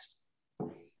podcast.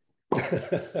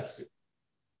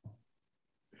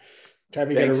 Time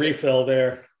to get a refill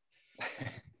there.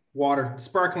 Water,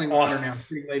 sparkling water now. It's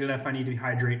pretty late enough. I need to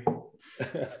hydrate.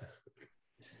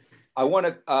 I want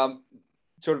to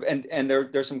sort of, and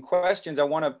there's some questions. I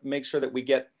want to make sure that we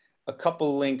get a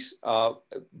couple links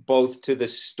both to the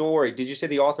story. Did you say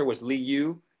the author was Li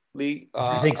Yu?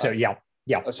 I think so, yeah.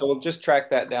 So we'll just track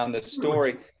that down, the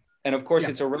story. And of course,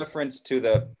 it's a reference to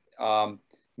the,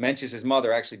 Mencius's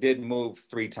mother actually did move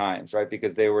 3 times, right?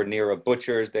 Because they were near a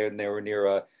butcher's, they were near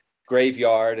a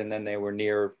graveyard, and then they were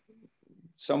near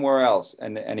somewhere else,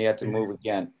 and he had to move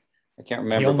again. I can't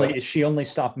remember. She only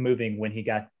stopped moving when he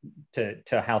got to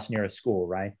a house near a school,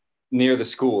 right? Near the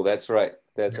school, that's right.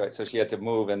 That's right. So she had to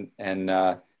move and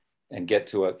get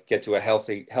to a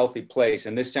healthy place.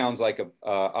 And this sounds like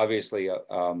obviously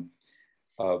a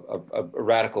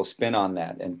radical spin on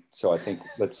that. And so I think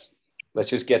let's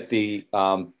just get the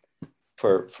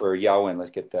for Yawen.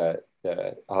 Let's get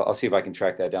I'll see if I can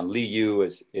track that down. Li Yu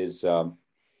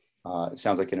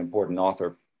sounds like an important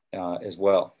author as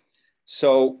well.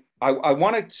 So I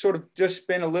want to sort of just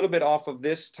spin a little bit off of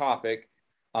this topic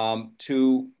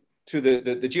to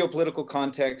the geopolitical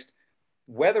context,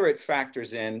 whether it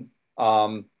factors in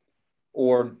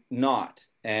or not.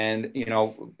 And,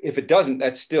 if it doesn't,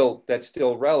 that's still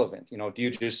relevant. Do you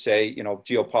just say,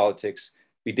 geopolitics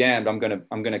be damned, I'm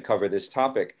going to cover this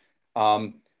topic?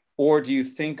 Or do you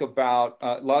think about,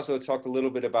 Laszlo talked a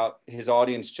little bit about his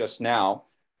audience just now,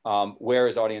 where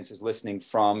his audience is listening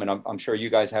from. And I'm sure you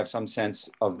guys have some sense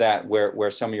of that,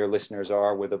 where some of your listeners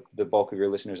are, where the bulk of your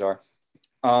listeners are.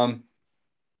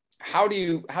 How do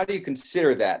you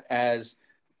consider that as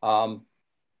a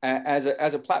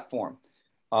platform,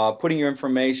 putting your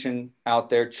information out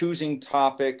there, choosing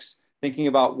topics, thinking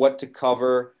about what to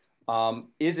cover?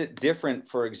 Is it different,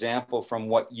 for example, from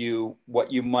what you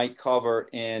might cover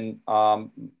in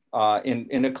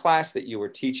a class that you were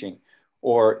teaching,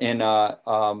 or in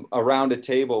around a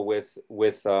table with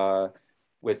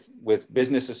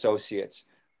business associates?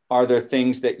 Are there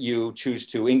things that you choose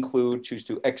to include, choose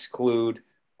to exclude?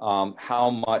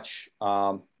 How much?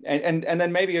 And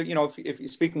then maybe, if you're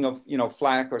speaking of,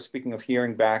 flack, or speaking of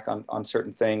hearing back on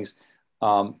certain things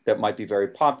that might be very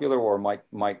popular, or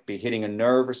might be hitting a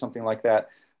nerve or something like that.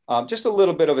 Just a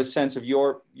little bit of a sense of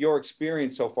your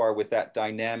experience so far with that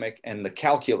dynamic and the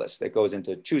calculus that goes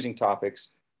into choosing topics,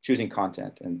 choosing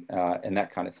content and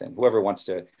that kind of thing. Whoever wants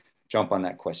to jump on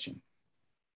that question.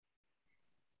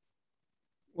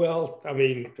 Well, I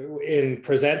mean, in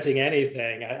presenting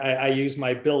anything, I use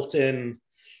my built-in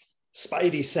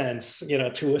spidey sense, you know,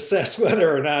 to assess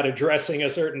whether or not addressing a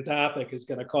certain topic is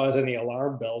going to cause any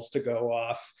alarm bells to go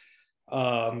off.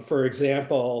 For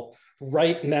example,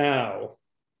 right now,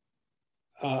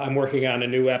 I'm working on a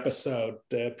new episode,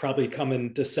 probably come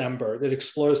in December, that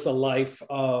explores the life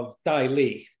of Dai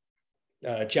Li,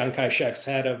 Chiang Kai-shek's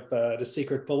head of the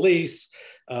secret police,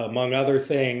 among other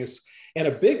things. And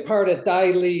a big part of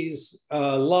Dai Li's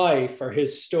life, or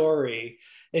his story,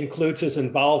 includes his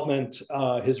involvement,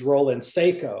 his role in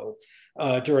SEICO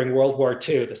during World War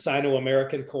II, the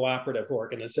Sino-American Cooperative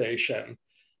Organization.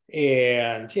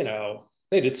 And, you know,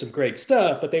 they did some great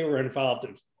stuff, but they were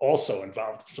also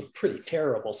involved in some pretty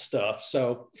terrible stuff.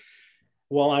 So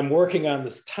while I'm working on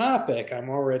this topic, I'm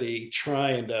already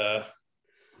trying to,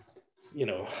 you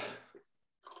know,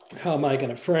 how am I going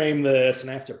to frame this? And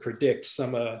I have to predict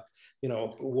some you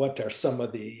know, what are some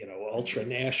of the, you know, ultra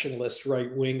nationalist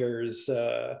right wingers,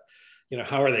 you know,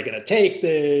 how are they going to take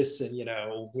this? And, you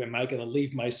know, am I going to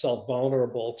leave myself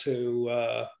vulnerable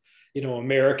to, you know,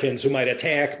 Americans who might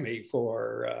attack me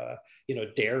for, you know,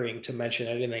 daring to mention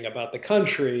anything about the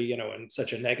country, you know, in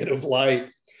such a negative light.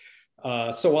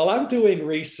 So while I'm doing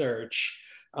research,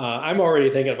 I'm already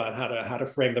thinking about how to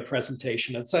frame the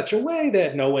presentation in such a way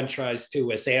that no one tries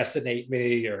to assassinate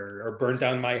me or burn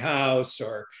down my house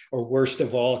or worst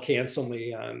of all, cancel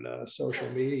me on social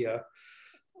media.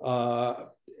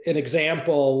 An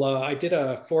example, I did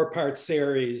a 4-part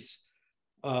series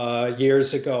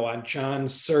years ago on John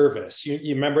Service.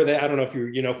 You remember that? I don't know if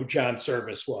you know who John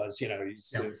Service was. You know,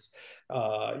 he's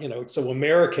you know, so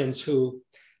Americans who,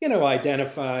 you know,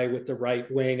 identify with the right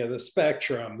wing of the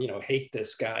spectrum, you know, hate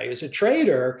this guy as a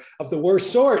traitor of the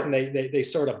worst sort. And they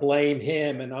sort of blame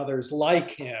him and others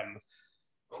like him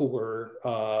who were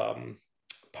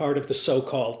part of the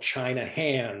so-called China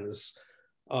hands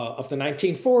of the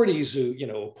 1940s, who, you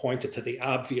know, pointed to the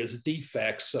obvious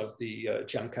defects of the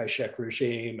Chiang Kai-shek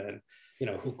regime and, you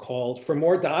know, who called for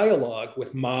more dialogue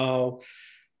with Mao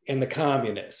and the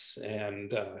communists.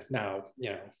 And now, you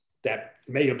know, that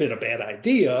may have been a bad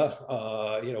idea.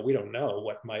 You know, we don't know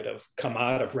what might have come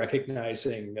out of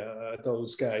recognizing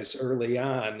those guys early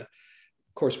on.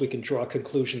 Of course, we can draw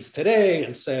conclusions today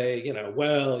and say, you know,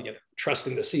 well, you know,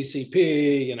 trusting the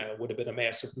CCP, you know, would have been a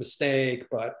massive mistake.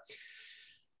 But,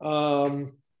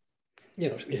 you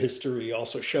know, history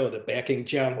also showed that backing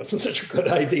Jiang wasn't such a good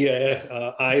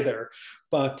idea either.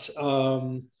 But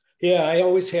yeah, I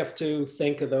always have to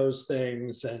think of those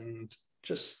things and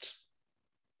just,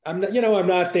 I'm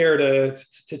not there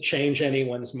to change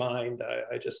anyone's mind.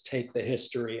 I just take the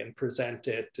history and present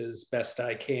it as best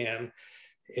I can.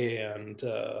 And,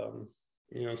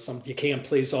 you know, you can't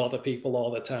please all the people all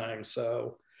the time.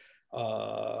 So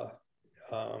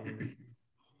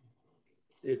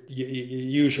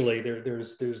usually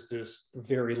there's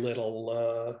very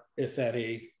little, if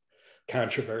any,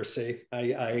 controversy.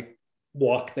 I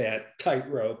walk that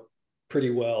tightrope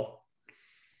pretty well.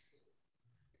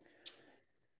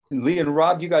 Lee and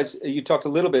Rob, you talked a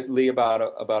little bit, Lee, about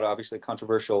obviously a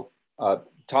controversial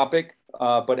topic,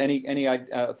 but any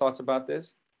thoughts about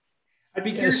this? I'd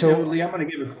be curious to know, Lee. I'm going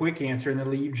to give a quick answer and then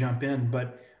Lee, you jump in.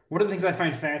 But one of the things I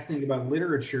find fascinating about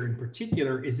literature in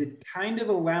particular is it kind of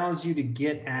allows you to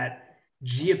get at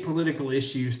geopolitical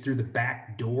issues through the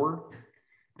back door,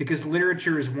 because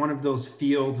literature is one of those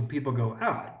fields and people go,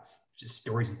 oh, it's just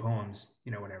stories and poems,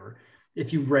 you know, whatever.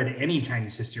 If you've read any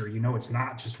Chinese history, you know it's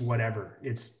not just whatever.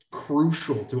 It's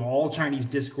crucial to all Chinese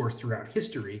discourse throughout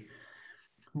history.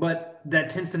 But that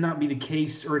tends to not be the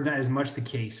case, or not as much the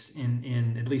case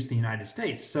in at least the United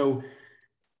States. So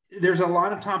there's a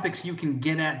lot of topics you can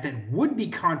get at that would be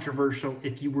controversial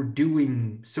if you were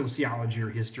doing sociology or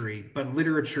history, but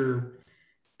literature,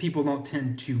 people don't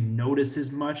tend to notice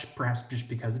as much, perhaps just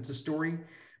because it's a story.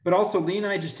 But also Lee and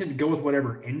I just tend to go with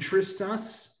whatever interests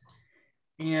us.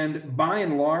 And by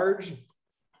and large,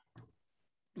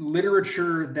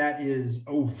 literature that is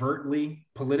overtly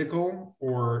political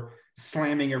or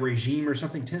slamming a regime or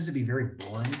something tends to be very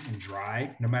boring and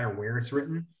dry, no matter where it's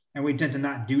written. And we tend to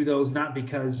not do those, not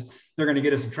because they're going to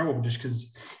get us in trouble, but just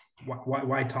because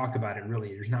why talk about it, really?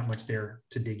 There's not much there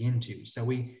to dig into. So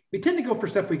we tend to go for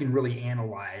stuff we can really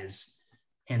analyze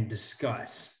and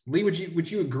discuss. Lee, would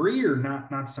you agree or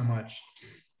not so much?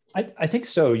 I think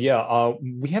so, yeah.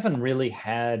 We haven't really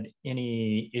had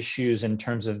any issues in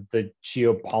terms of the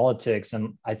geopolitics.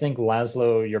 And I think,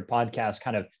 Laszlo, your podcast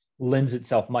kind of lends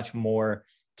itself much more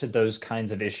to those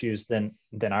kinds of issues than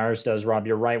ours does. Rob,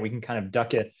 you're right. We can kind of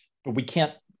duck it, but we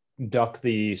can't duck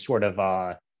the sort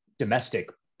of domestic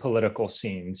political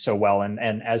scene so well.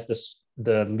 And as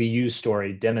the Liu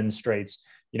story demonstrates,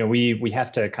 we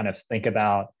have to kind of think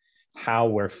about how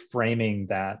we're framing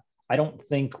that. I don't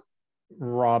think,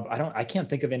 Rob, I can't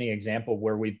think of any example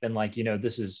where we've been like,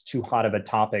 this is too hot of a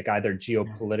topic, either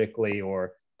geopolitically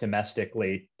or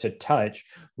domestically, to touch.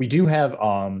 We do have,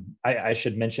 I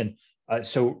should mention,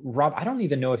 so Rob, I don't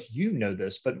even know if you know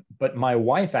this, but my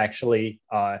wife actually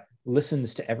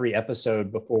listens to every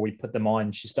episode before we put them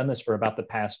on. She's done this for about the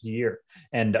past year,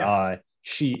 and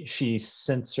she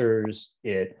censors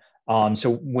it.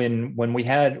 So when we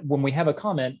have a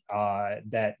comment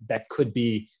that could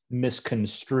be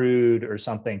misconstrued or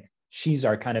something, she's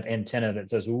our kind of antenna that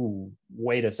says, "Ooh,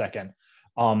 wait a second."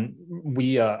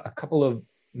 We a couple of,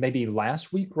 maybe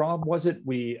last week, Rob, was it?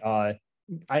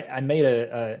 I made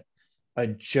a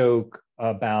joke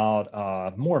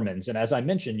about Mormons, and as I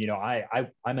mentioned,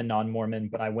 I'm a non-Mormon,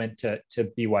 but I went to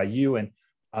BYU, and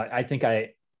I think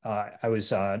I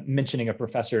was mentioning a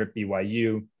professor at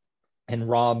BYU, and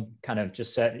Rob kind of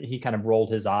just said, he kind of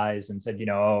rolled his eyes and said,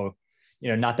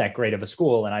 not that great of a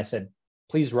school. And I said,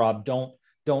 please, Rob, don't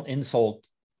insult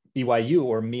BYU,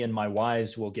 or me and my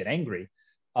wives will get angry.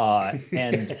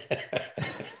 And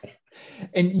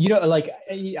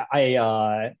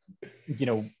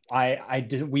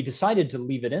we decided to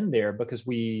leave it in there because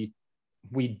we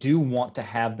do want to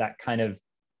have that kind of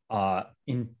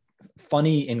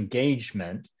funny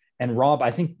engagement. And Rob,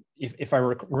 I think if I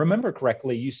remember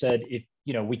correctly, you said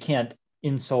we can't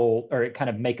insult or kind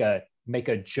of make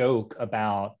a joke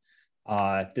about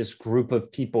this group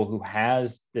of people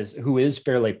who is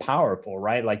fairly powerful,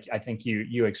 right? Like, I think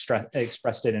you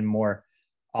expressed it in more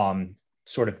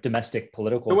sort of domestic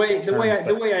political terms. The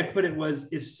way I put it was,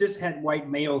 if cishet white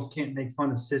males can't make fun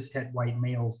of cishet white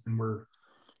males, then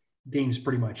game's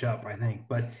pretty much up, I think.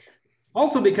 But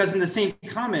also because in the same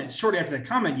comment, shortly after the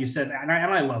comment, you said, and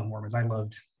I love Mormons, I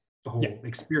loved the whole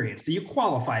experience. So you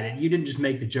qualified it. You didn't just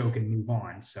make the joke and move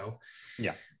on. So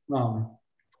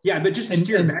but just to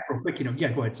steer it back real quick, go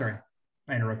ahead. Sorry,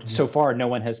 I interrupted you. So far, no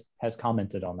one has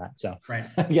commented on that. So right.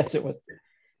 Yes, it was.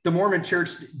 The Mormon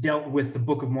Church dealt with the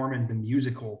Book of Mormon, the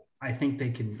musical. I think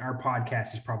our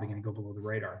podcast is probably going to go below the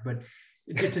radar. But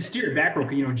to steer it back real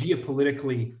quick,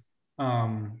 geopolitically,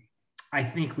 I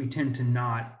think we tend to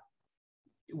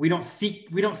we don't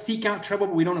seek out trouble,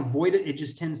 but we don't avoid it. It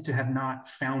just tends to have not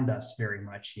found us very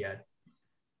much yet.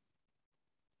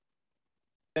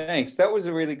 Thanks. That was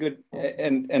a really good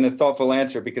and a thoughtful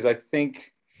answer, because I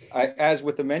think, as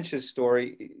with the Mensch's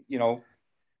story,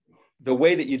 the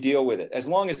way that you deal with it, as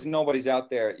long as nobody's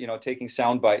out there, taking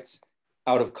sound bites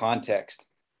out of context,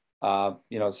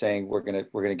 saying we're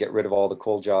gonna get rid of all the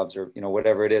coal jobs, or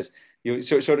whatever it is, you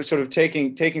sort of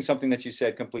taking something that you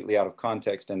said completely out of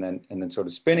context and then sort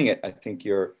of spinning it. I think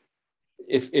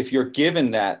if you're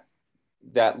given that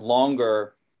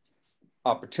longer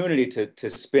opportunity to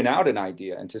spin out an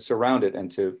idea and to surround it and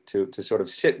to sort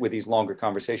of sit with these longer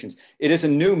conversations, it is a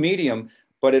new medium,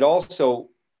 but it also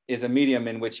is a medium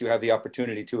in which you have the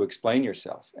opportunity to explain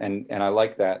yourself. And I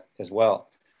like that as well.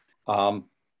 And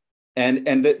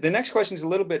the next question is a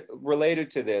little bit related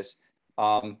to this,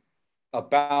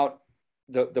 about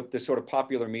the sort of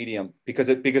popular medium, because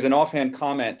an offhand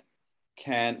comment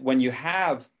can, when you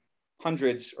have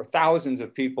hundreds or thousands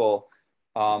of people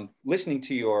listening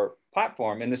to your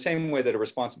platform, in the same way that a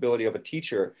responsibility of a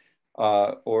teacher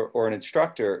or an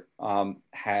instructor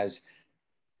has,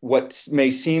 what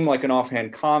may seem like an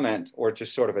offhand comment or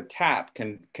just sort of a tap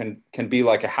can be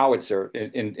like a howitzer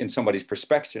in somebody's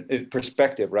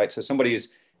perspective, right? So somebody is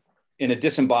in a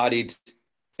disembodied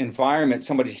environment,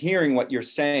 somebody's hearing what you're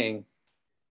saying,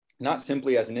 not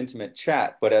simply as an intimate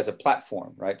chat, but as a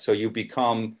platform, right? So you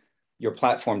become your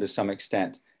platform to some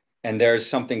extent, and there's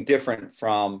something different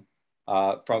from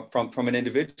an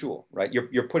individual, right?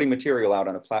 You're putting material out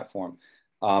on a platform,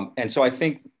 and so I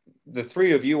think the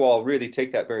three of you all really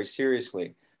take that very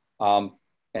seriously,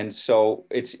 and so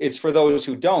it's for those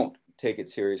who don't take it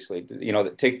seriously,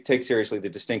 that take seriously the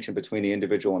distinction between the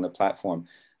individual and the platform,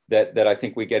 that I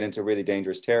think we get into really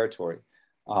dangerous territory.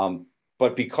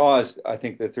 But because I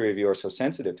think the three of you are so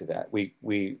sensitive to that,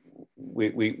 we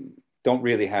don't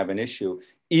really have an issue,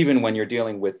 even when you're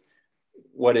dealing with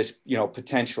what is,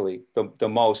 potentially the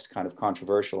most kind of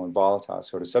controversial and volatile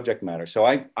sort of subject matter. So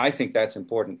I think that's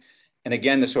important. And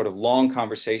again, the sort of long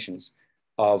conversations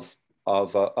of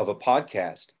a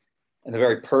podcast and the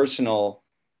very personal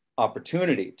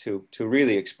opportunity to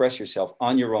really express yourself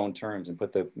on your own terms and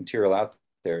put the material out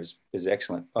there is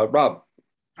excellent. Rob.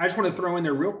 I just want to throw in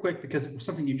there real quick, because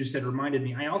something you just said reminded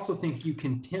me. I also think you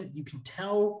can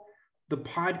tell the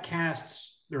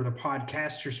podcast's or the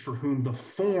podcasters for whom the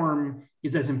form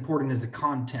is as important as the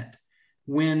content.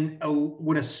 When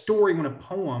a story, when a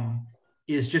poem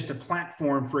is just a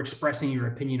platform for expressing your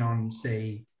opinion on,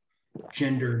 say,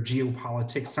 gender,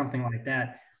 geopolitics, something like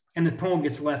that, and the poem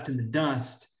gets left in the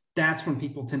dust, that's when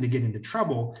people tend to get into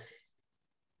trouble.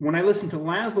 When I listen to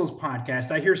Laszlo's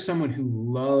podcast, I hear someone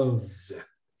who loves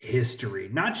history,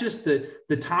 not just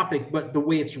the topic, but the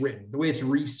way it's written, the way it's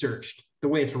researched, the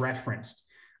way it's referenced.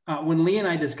 When Lee and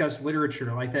I discuss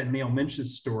literature, like that Mail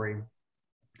Mensch's story,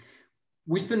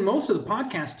 we spend most of the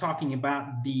podcast talking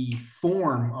about the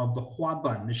form of the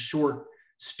huabun, the short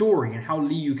story, and how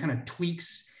Liu kind of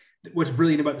tweaks. What's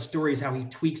brilliant about the story is how he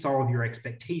tweaks all of your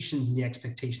expectations and the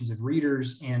expectations of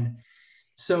readers. And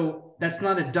so that's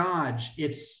not a dodge.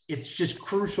 It's just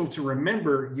crucial to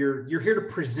remember you're here to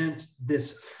present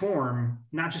this form,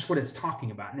 not just what it's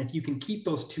talking about. And if you can keep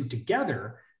those two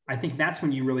together, I think that's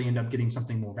when you really end up getting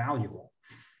something more valuable.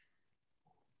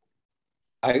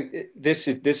 This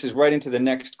is right into the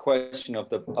next question of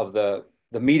the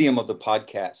medium of the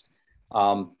podcast.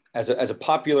 As a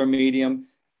popular medium,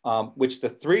 which the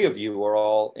three of you are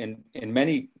all in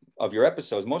many of your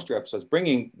episodes, most of your episodes,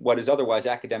 bringing what is otherwise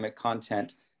academic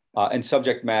content and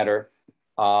subject matter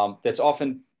that's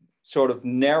often sort of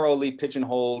narrowly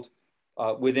pigeonholed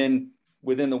within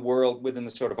the world, within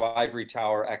the sort of ivory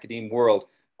tower academe world,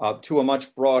 to a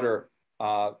much broader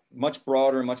and much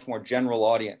more general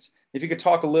audience. If you could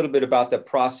talk a little bit about the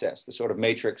process, the sort of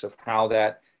matrix of how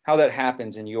that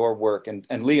happens in your work,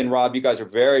 and Lee and Rob, you guys are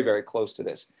very, very close to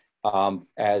this.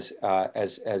 As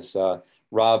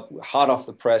Rob, hot off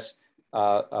the press,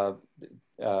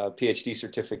 PhD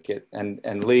certificate,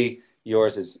 and Lee,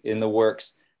 yours is in the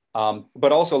works.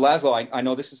 But also Laszlo, I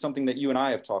know this is something that you and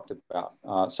I have talked about.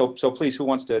 So please, who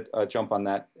wants to jump on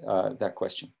that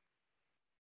question?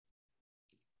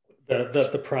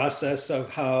 The process of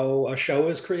how a show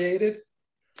is created?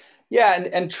 Yeah,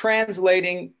 and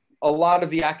translating a lot of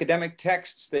the academic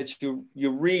texts that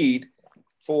you read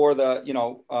for the,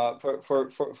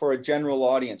 for a general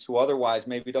audience who otherwise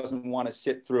maybe doesn't want to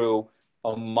sit through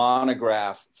a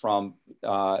monograph from,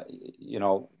 Duke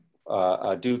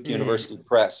University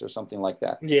Press or something like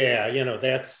that. Yeah,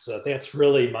 that's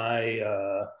really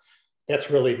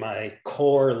my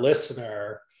core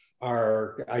listener.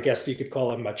 Are, I guess you could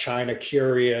call them a China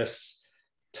curious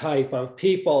type of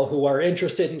people who are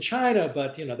interested in China,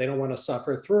 but they don't want to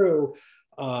suffer through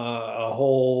a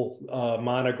whole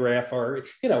monograph or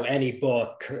any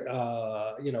book,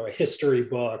 a history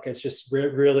book. It's just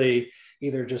really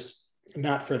either just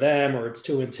not for them or it's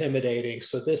too intimidating.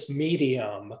 So this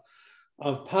medium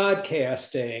of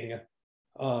podcasting,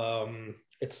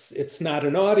 it's not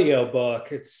an audio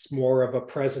book. It's more of a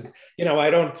present. I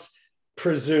don't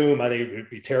presume, I think it would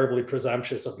be terribly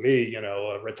presumptuous of me,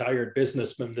 a retired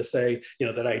businessman, to say,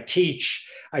 that I teach.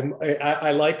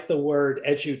 I like the word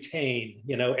edutain,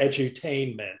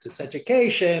 edutainment. It's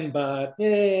education, but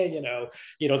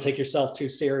you don't take yourself too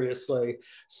seriously.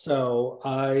 So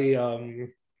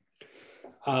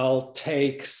I'll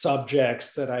take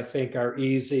subjects that I think are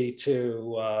easy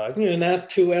to, not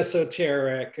too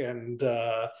esoteric, and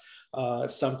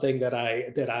something that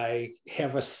I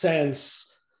have a sense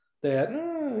that,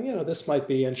 this might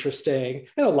be interesting.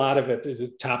 And a lot of it are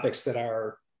topics that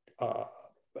are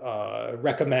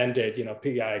recommended,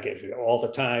 I get all the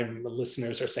time,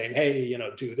 listeners are saying, hey,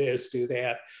 do this, do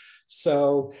that.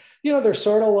 So, they're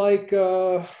sort of like,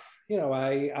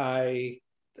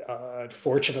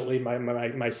 fortunately,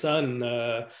 my son,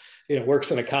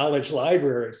 works in a college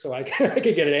library, so I can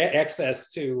get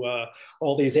access to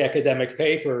all these academic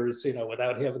papers,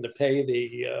 without having to pay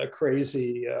the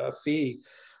crazy fee.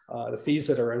 The fees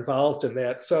that are involved in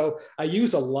that. So I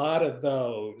use a lot of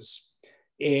those,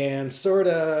 and sort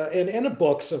of, and the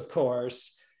books, of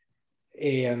course,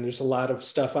 and there's a lot of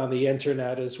stuff on the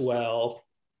internet as well,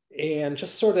 and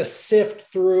just sort of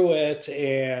sift through it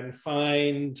and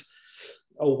find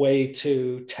a way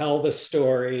to tell the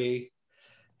story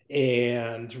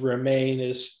and remain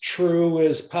as true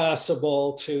as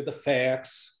possible to the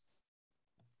facts,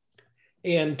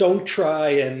 and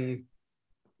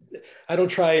I don't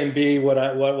try and be what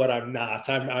I'm not.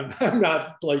 I'm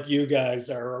not like you guys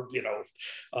are,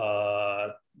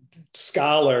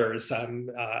 scholars.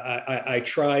 I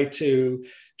try to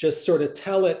just sort of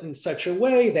tell it in such a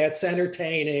way that's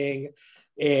entertaining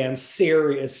and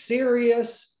serious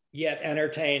yet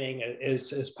entertaining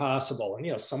as possible.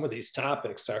 And some of these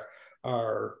topics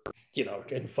are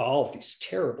involve these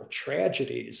terrible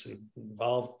tragedies and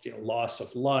involve loss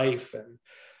of life and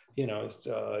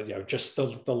just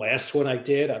the last one I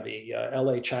did on the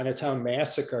LA Chinatown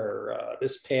massacre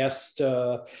this past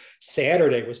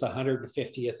Saturday was the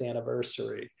 150th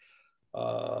anniversary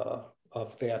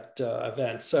of that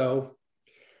event. So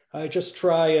I just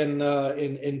try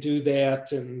and do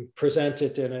that and present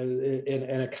it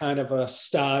in a kind of a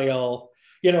style.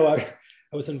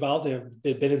 I was involved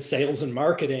been in sales and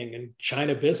marketing and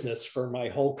China business for my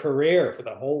whole career, for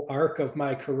the whole arc of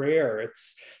my career.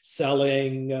 It's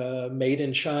selling made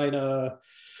in China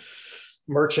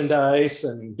merchandise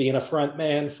and being a front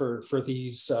man for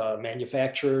these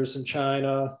manufacturers in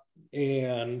China.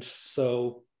 And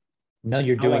so now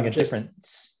you're doing a different.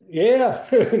 Yeah,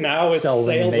 now it's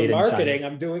sales and marketing.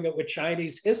 I'm doing it with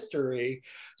Chinese history.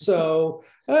 So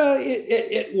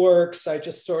it works. I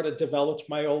just sort of developed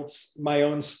my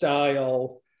own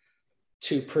style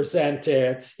to present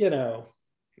it.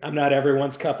 I'm not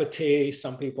everyone's cup of tea.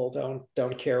 Some people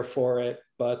don't care for it,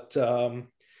 but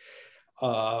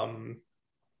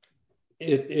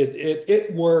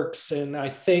it works. And I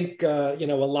think a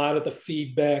lot of the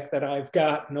feedback that I've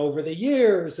gotten over the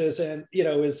years is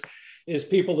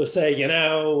people to say,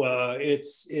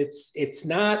 it's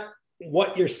not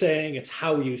what you're saying, it's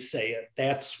how you say it.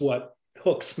 That's what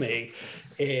hooks me.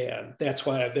 And that's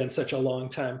why I've been such a long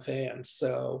time fan.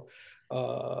 So,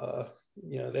 that's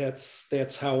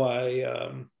how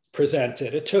I present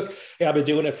it. I've been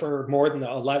doing it for more than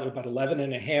about 11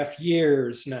 and a half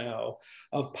years now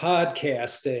of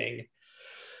podcasting.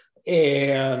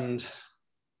 And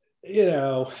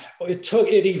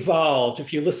it evolved.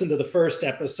 If you listen to the first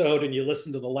episode and you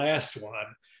listen to the last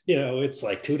one, it's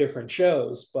like two different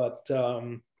shows. But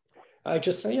I've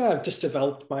just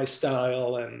developed my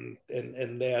style, and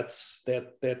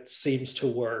that seems to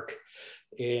work.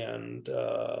 And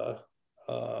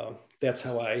that's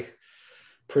how I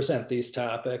present these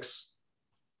topics.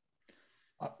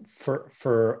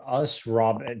 For us,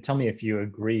 Rob, tell me if you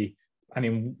agree. I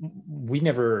mean, we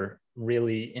never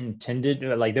really intended,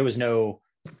 like there was no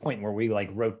point where we like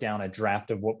wrote down a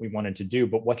draft of what we wanted to do,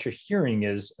 but what you're hearing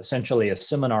is essentially a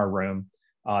seminar room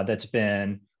that's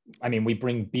been, we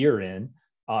bring beer in,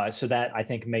 so that I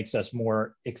think makes us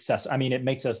more accessible. It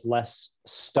makes us less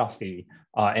stuffy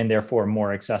and therefore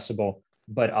more accessible,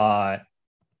 but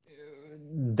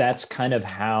that's kind of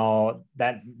how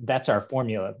that's our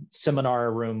formula.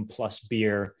 Seminar room plus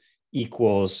beer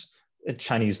equals a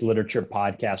Chinese literature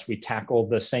podcast. We tackle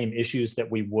the same issues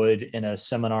that we would in a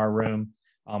seminar room.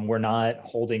 We're not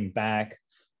holding back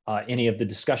any of the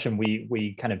discussion.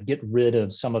 We kind of get rid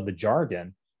of some of the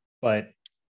jargon, but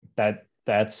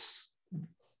that's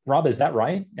Rob, is that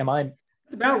right?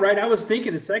 That's about right. I was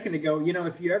thinking a second ago,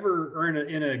 if you ever are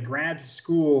in a grad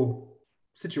school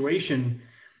situation,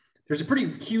 there's a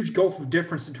pretty huge gulf of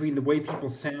difference between the way people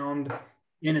sound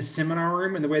in a seminar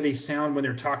room and the way they sound when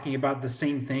they're talking about the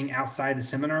same thing outside the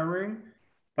seminar room.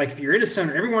 Like if you're in a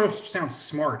seminar, everyone sounds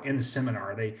smart in the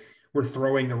seminar. We're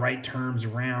throwing the right terms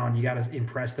around. You got to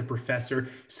impress the professor.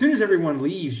 As soon as everyone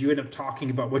leaves, you end up talking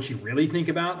about what you really think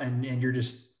about, and you're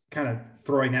just kind of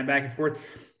throwing that back and forth.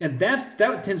 And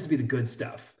that tends to be the good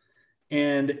stuff.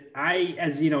 And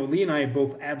Lee and I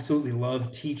both absolutely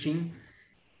love teaching.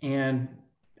 And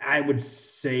I would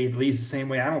say Lee's the same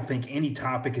way. I don't think any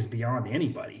topic is beyond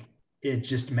anybody. It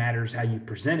just matters how you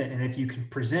present it. And if you can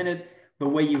present it the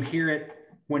way you hear it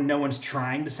when no one's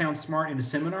trying to sound smart in a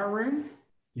seminar room,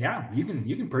 yeah, you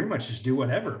can pretty much just do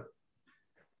whatever.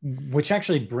 Which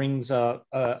actually brings up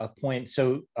a point.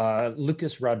 So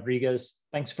Lucas Rodriguez,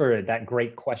 thanks for that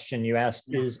great question you asked.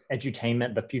 Yeah. Is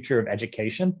edutainment the future of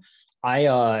education?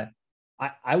 I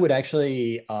would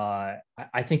actually, I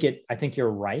think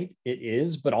you're right, it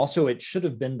is, but also it should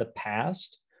have been the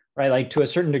past, right? Like to a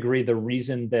certain degree, the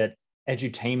reason that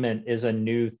edutainment is a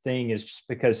new thing is just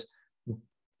because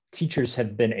teachers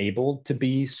have been able to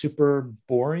be super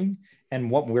boring. And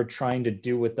what we're trying to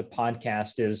do with the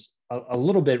podcast is a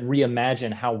little bit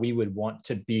reimagine how we would want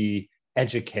to be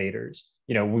educators.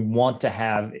 We want to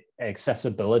have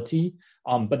accessibility,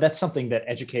 but that's something that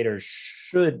educators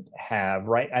should have,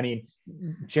 right?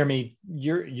 Jeremy,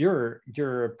 you're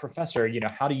a professor.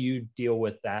 How do you deal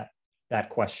with that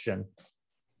question?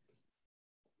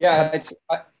 Yeah,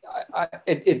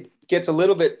 it gets a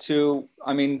little bit to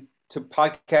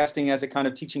podcasting as a kind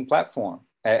of teaching platform,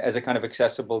 as a kind of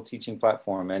accessible teaching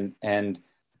platform, and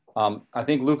I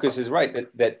think Lucas is right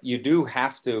that you do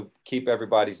have to keep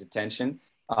everybody's attention.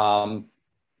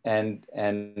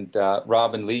 And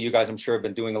Rob and Lee, you guys, I'm sure, have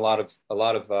been doing a lot of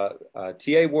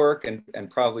TA work and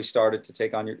probably started to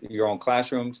take on your own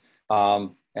classrooms.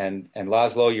 And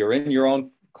Laszlo, you're in your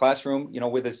own classroom,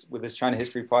 with this China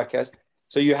History podcast.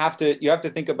 So you have to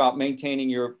think about maintaining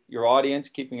your audience,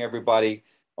 keeping everybody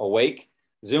awake.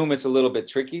 Zoom, it's a little bit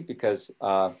tricky because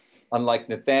unlike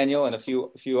Nathaniel and a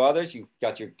few others, you've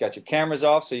got your cameras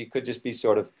off, so you could just be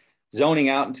sort of zoning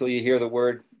out until you hear the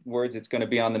words it's going to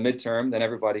be on the midterm. Then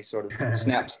everybody sort of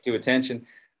snaps to attention.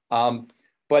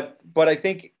 But I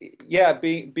think, yeah,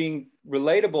 being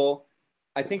relatable,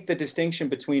 I think the distinction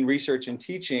between research and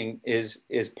teaching is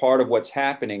part of what's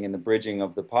happening in the bridging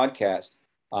of the podcast,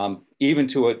 even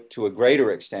to a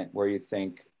greater extent, where you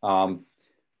think,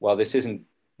 well, this isn't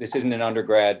an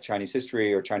undergrad Chinese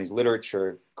history or Chinese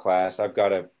literature class. I've got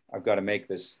to make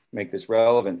this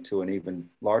relevant to an even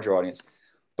larger audience.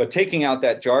 But taking out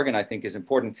that jargon, I think, is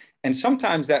important. And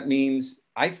sometimes that means,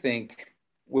 I think,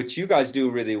 which you guys do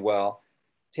really well,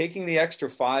 taking the extra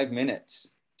 5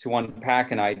 minutes to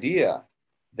unpack an idea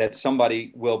that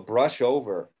somebody will brush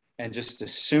over and just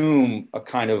assume a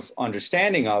kind of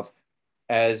understanding of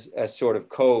as a sort of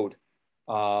code,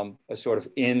 a sort of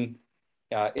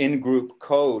in-group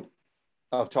code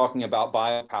of talking about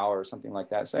biopower or something like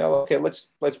that. Say, oh, okay, let's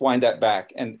wind that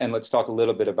back and let's talk a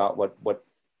little bit about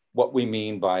what we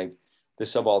mean by the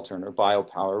subaltern or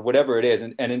biopower, whatever it is,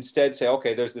 and instead say,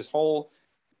 okay, there's this whole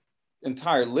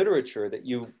entire literature that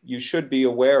you should be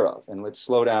aware of, and let's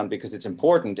slow down because it's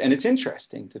important and it's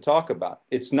interesting to talk about.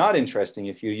 It's not interesting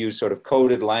if you use sort of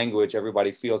coded language.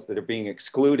 Everybody feels that they're being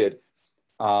excluded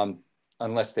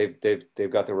unless they've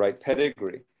got the right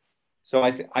pedigree. So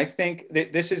I think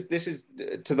that this is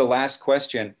to the last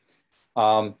question,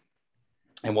 and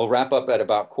we'll wrap up at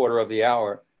about quarter of the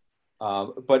hour.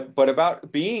 But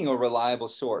about being a reliable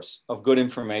source of good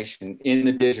information in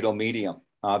the digital medium,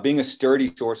 being a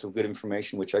sturdy source of good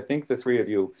information, which I think the three of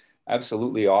you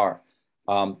absolutely are,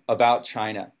 about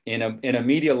China in a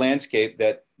media landscape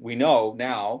that we know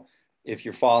now, if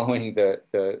you're following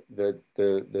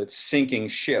the sinking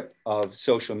ship of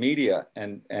social media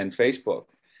and Facebook.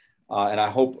 And I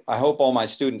hope all my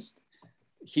students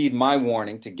heed my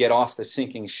warning to get off the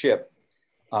sinking ship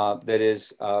that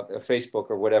is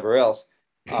Facebook or whatever else.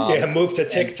 Move to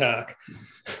TikTok.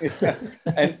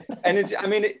 And it's, I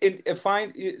mean,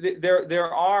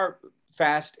 there are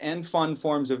fast and fun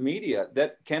forms of media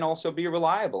that can also be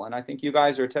reliable, and I think you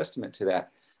guys are a testament to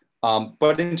that.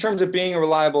 But in terms of being a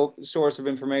reliable source of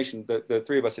information, the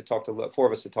four of us had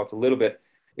talked a little bit,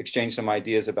 exchanged some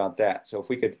ideas about that. So if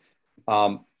we could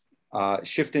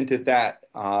shift into that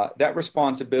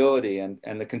responsibility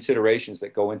and the considerations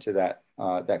that go into that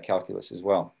calculus as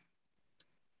well.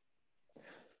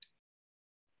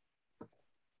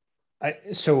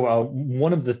 So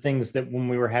one of the things that when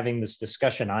we were having this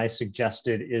discussion, I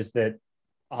suggested is that,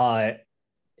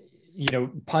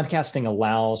 podcasting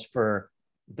allows for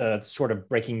the sort of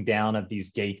breaking down of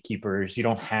these gatekeepers. You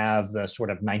don't have the sort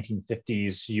of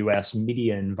 1950s US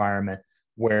media environment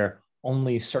where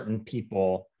only certain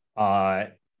people of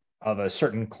a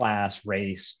certain class,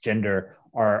 race, gender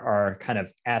are kind of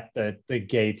at the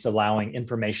gates allowing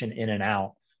information in and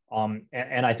out.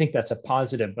 And I think that's a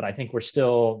positive, but I think we're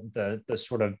still the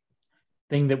sort of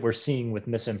thing that we're seeing with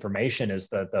misinformation is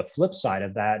the flip side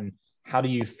of that. And how do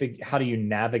you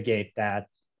navigate that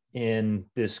in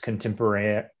this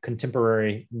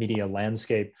contemporary media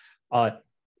landscape?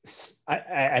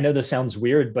 I know this sounds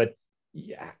weird, but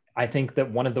I think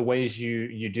that one of the ways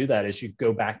you do that is you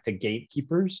go back to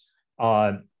gatekeepers.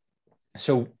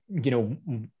 So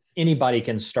anybody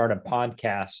can start a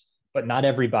podcast, but not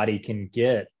everybody can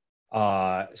get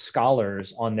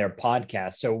scholars on their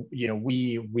podcast. So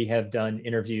we have done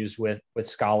interviews with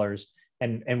scholars,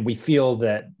 and we feel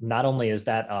that not only is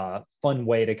that a fun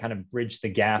way to kind of bridge the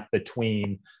gap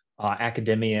between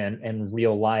academia and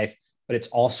real life, but it's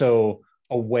also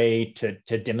a way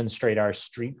to demonstrate our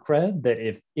street cred, that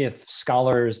if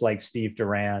scholars like Steve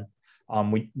Duran,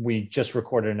 we just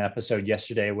recorded an episode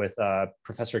yesterday with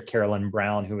Professor Carolyn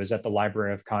Brown, who is at the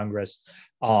Library of Congress.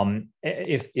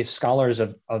 If scholars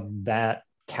of that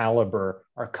caliber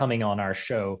are coming on our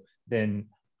show, then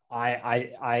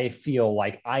I feel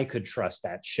like I could trust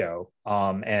that show.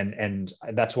 And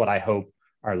that's what I hope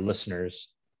our listeners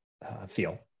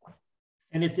feel.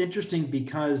 And it's interesting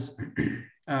because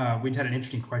we had an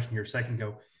interesting question here a second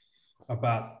ago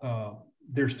about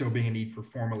there still being a need for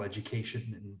formal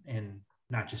education and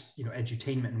not just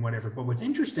edutainment and whatever. But what's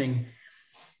interesting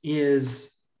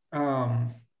is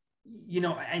in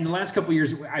the last couple of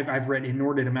years, I've read an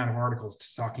inordinate amount of articles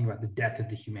talking about the death of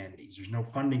the humanities. There's no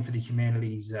funding for the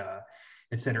humanities,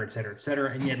 et cetera, et cetera, et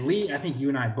cetera. And yet, Lee, I think you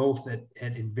and I both at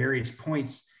various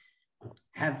points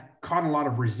have caught a lot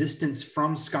of resistance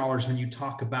from scholars when you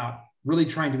talk about really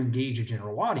trying to engage a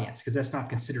general audience, because that's not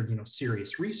considered,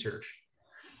 serious research.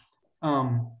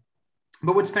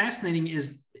 But what's fascinating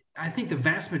is I think the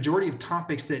vast majority of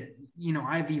topics that,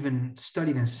 I've even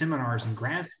studied in seminars in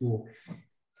grad school,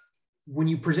 when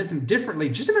you present them differently,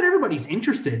 just about everybody's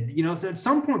interested. So at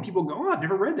some point people go, oh, I've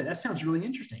never read that. That sounds really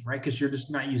interesting, right? Because you're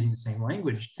just not using the same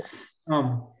language.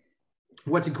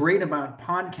 What's great about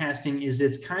podcasting is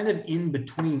it's kind of in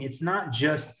between. It's not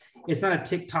a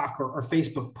TikTok or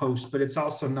Facebook post, but it's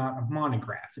also not a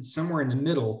monograph. It's somewhere in the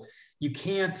middle. You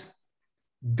can't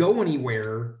go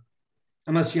anywhere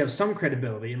unless you have some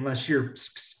credibility, unless you're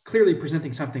clearly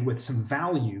presenting something with some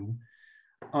value,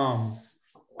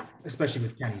 especially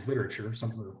with Chinese literature,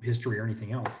 something with history or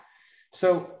anything else.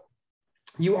 So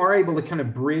you are able to kind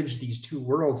of bridge these two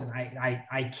worlds. And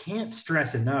I can't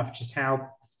stress enough just how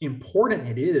important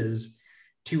it is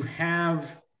to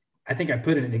have, I think I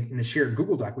put it in the shared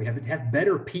Google Doc, we have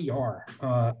better PR.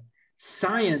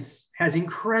 Science has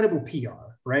incredible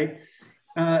PR, right?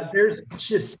 There's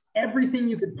just everything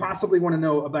you could possibly want to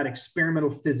know about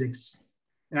experimental physics.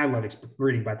 And I love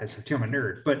reading about that stuff too, I'm a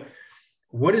nerd. But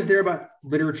what is there about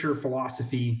literature,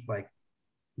 philosophy? Like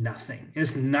nothing. And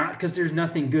it's not because there's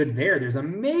nothing good there. There's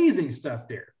amazing stuff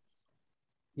there.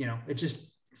 It just,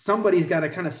 somebody's got to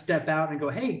kind of step out and go,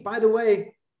 hey, by the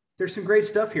way, there's some great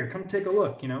stuff here. Come take a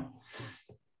look,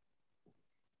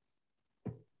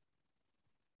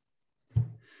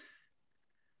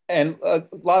 And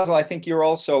Laszlo, I think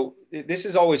this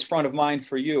is always front of mind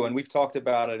for you, and we've talked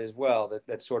about it as well,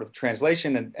 that sort of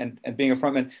translation and being a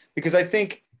frontman, because I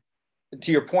think,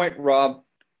 to your point, Rob,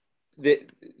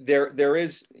 that there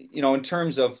is, in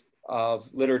terms of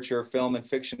literature, film and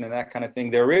fiction and that kind of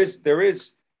thing, there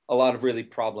is a lot of really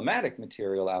problematic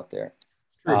material out there.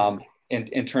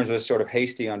 In terms of a sort of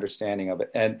hasty understanding of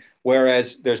it. And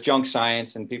whereas there's junk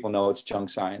science and people know it's junk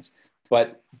science,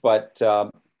 but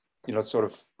sort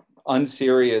of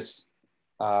unserious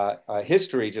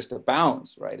history just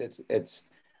abounds, right? It's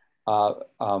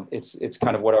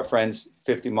kind of what our friends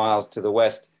 50 miles to the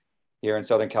west here in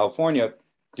Southern California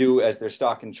do as their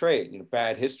stock and trade,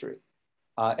 bad history.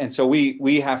 And so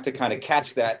we have to kind of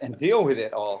catch that and deal with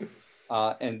it all.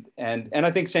 And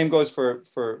I think same goes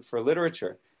for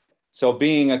literature. So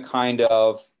being a kind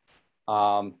of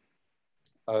a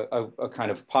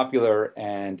kind of popular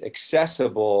and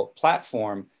accessible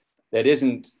platform that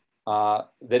isn't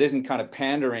kind of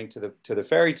pandering to the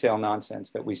fairy tale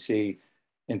nonsense that we see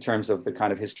in terms of the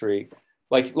kind of history,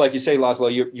 like you say,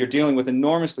 Laszlo, you're dealing with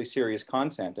enormously serious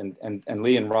content, and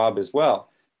Lee and Rob as well,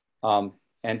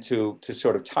 and to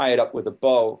sort of tie it up with a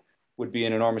bow would be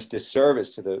an enormous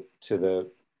disservice to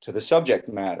the subject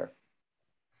matter.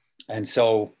 And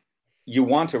so you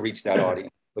want to reach that audience,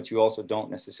 but you also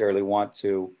don't necessarily want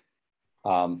to,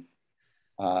 tell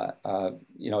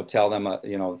them,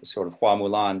 sort of Hua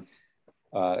Mulan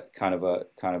kind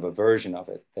of a version of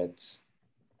it that's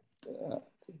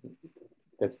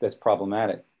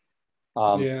problematic.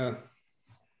 Yeah,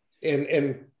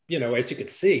 and as you could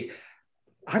see,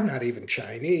 I'm not even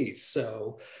Chinese,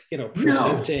 so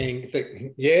presenting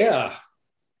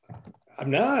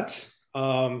I'm not.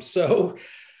 So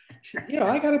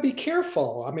I got to be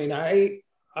careful. I mean, I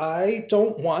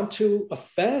don't want to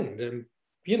offend, and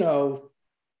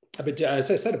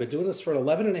as I said, I've been doing this for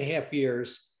 11 and a half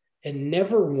years, and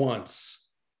never once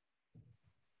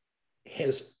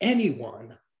has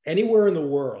anyone anywhere in the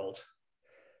world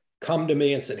come to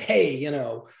me and said, hey,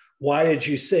 why did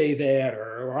you say that?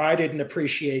 Or I didn't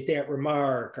appreciate that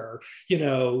remark, or,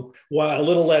 why a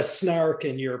little less snark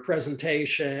in your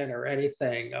presentation or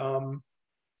anything.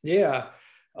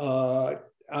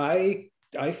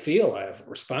 I feel I have a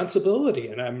responsibility,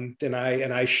 and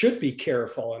I should be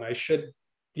careful, and I should,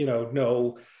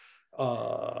 know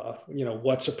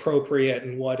what's appropriate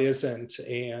and what isn't.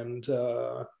 And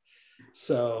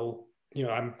so,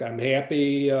 I'm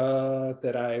happy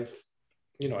that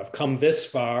I've come this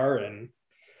far, and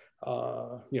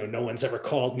no one's ever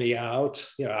called me out.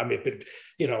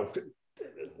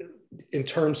 In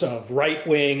terms of right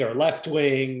wing or left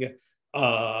wing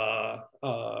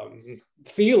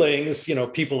feelings,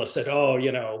 people have said,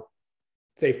 oh,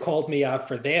 they've called me out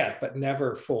for that, but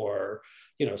never for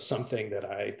something that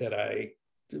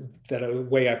a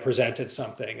way I presented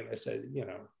something, and I said,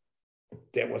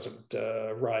 that wasn't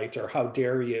right, or how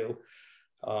dare you.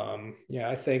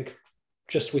 I think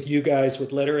just with you guys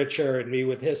with literature and me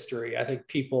with history, I think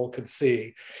people could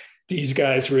see these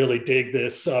guys really dig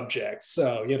this subject.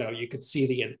 So, you could see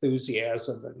the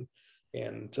enthusiasm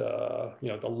and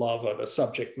the love of the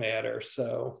subject matter.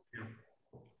 So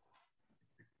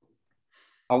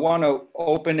I want to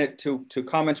open it to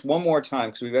comments one more time,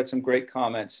 because we've had some great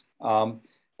comments. And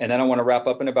then I want to wrap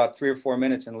up in about 3 or 4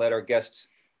 minutes and let our guests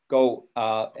go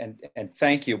and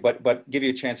thank you, but give you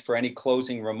a chance for any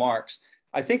closing remarks.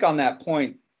 I think on that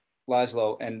point,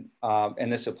 Laszlo,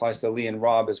 and this applies to Lee and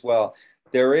Rob as well,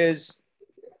 there is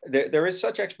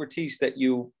such expertise that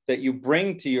you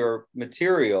bring to your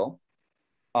material.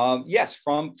 Yes,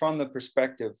 from the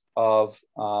perspective of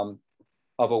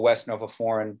a Western, of a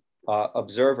foreign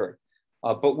observer,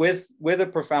 but with a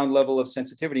profound level of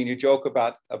sensitivity. And you joke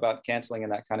about canceling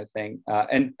and that kind of thing,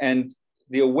 and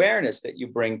the awareness that you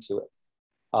bring to it,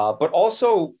 but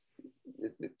also,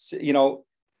 you know,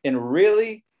 in a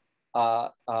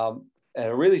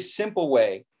really simple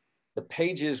way, the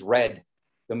pages read,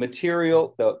 the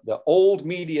material, the old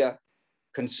media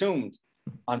consumed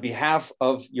on behalf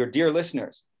of your dear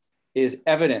listeners is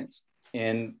evident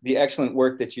in the excellent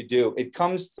work that you do. It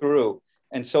comes through.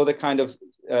 And so the kind of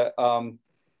the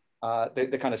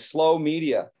kind of slow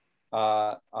media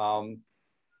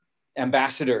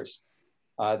ambassadors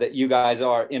that you guys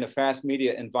are in a fast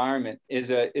media environment is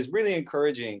really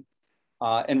encouraging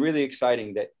and really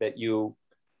exciting that you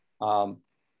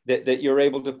that you're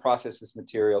able to process this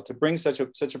material, to bring such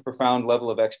a profound level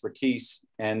of expertise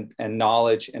and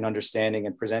knowledge and understanding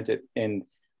and present it in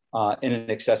an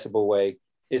accessible way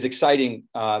is exciting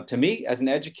to me as an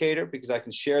educator, because I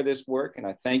can share this work. And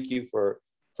I thank you for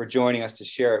joining us to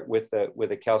share it with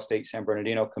the Cal State San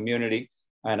Bernardino community.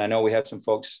 And I know we have some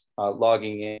folks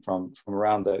logging in from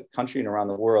around the country and around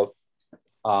the world.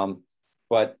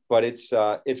 But it's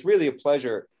really a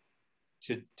pleasure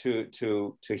to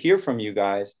hear from you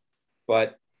guys.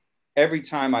 But every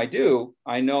time I do,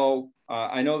 I know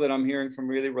that I'm hearing from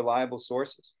really reliable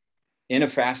sources in a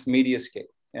fast media scape,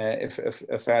 a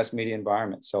fast media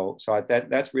environment. So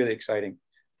that's really exciting.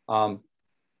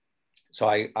 So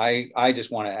I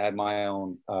just want to add my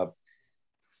own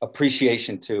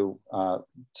appreciation to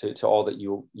all that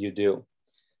you do.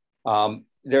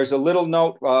 There's a little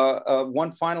note,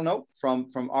 one final note from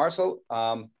Arcel.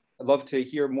 I'd love to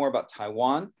hear more about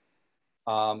Taiwan,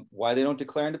 why they don't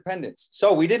declare independence.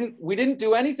 So we didn't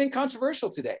do anything controversial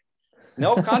today.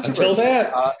 No controversy. Until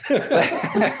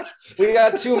that. We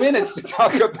got 2 minutes to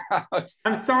talk about.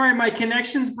 I'm sorry, my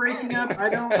connection's breaking up. I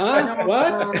don't.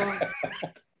 What?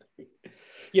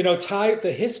 You know,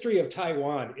 the history of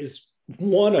Taiwan is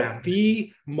one of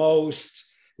the most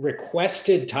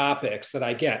requested topics that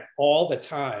I get all the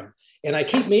time. And I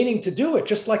keep meaning to do it,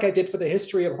 just like I did for the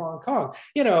history of Hong Kong.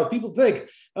 You know, people think,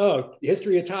 oh, the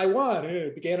history of Taiwan,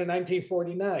 it began in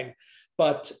 1949.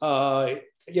 But,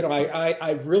 you know,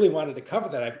 I really wanted to cover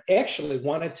that. I've actually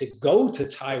wanted to go to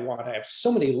Taiwan. I have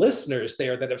so many listeners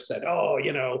there that have said, oh,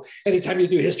 you know, anytime you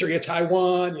do history of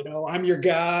Taiwan, you know, I'm your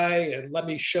guy and let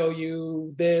me show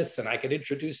you this and I can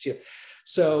introduce you.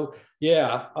 So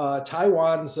yeah,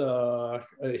 Taiwan's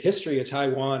history of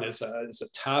Taiwan is a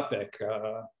topic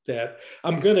that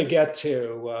I'm going to get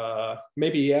to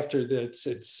maybe after this.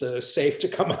 It's safe to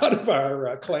come out of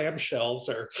our clamshells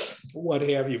or what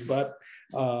have you. But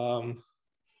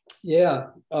yeah,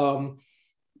 the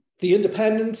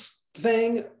independence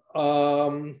thing.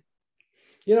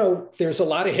 You know, there's a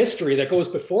lot of history that goes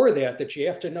before that you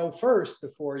have to know first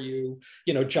before you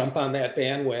know, jump on that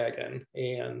bandwagon.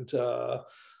 And so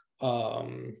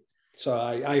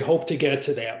I hope to get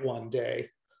to that one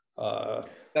day.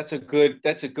 That's a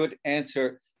good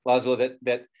answer, Laszlo,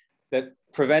 that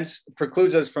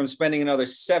precludes us from spending another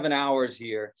 7 hours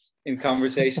here in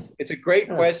conversation. It's a great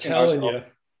question, you.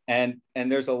 And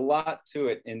there's a lot to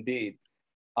it indeed.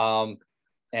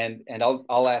 And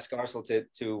I'll ask Arcel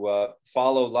to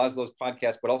follow Laszlo's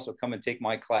podcast, but also come and take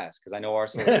my class, because I know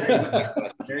Arcel is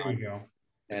there you go.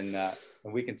 And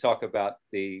we can talk about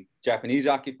the Japanese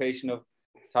occupation of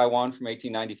Taiwan from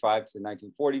 1895 to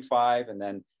 1945, and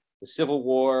then the Civil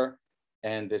War,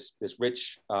 and this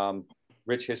rich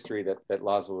history that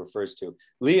Laszlo refers to.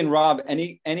 Lee and Rob,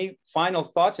 any final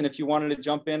thoughts? And if you wanted to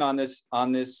jump in on this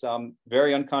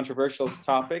very uncontroversial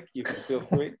topic, you can feel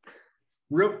free.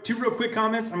 Two real quick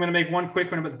comments. I'm going to make one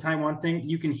quick one about the Taiwan thing.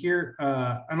 You can hear,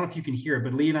 I don't know if you can hear it,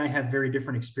 but Lee and I have very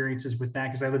different experiences with that,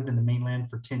 because I lived in the mainland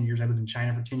for 10 years. I lived in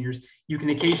China for 10 years. You can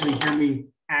occasionally hear me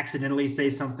accidentally say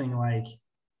something like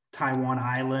Taiwan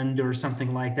Island or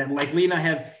something like that. Like Lee and I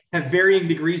have varying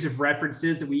degrees of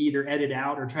references that we either edit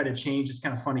out or try to change. It's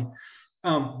kind of funny.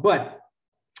 But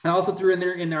I also threw in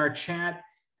there in our chat,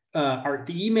 the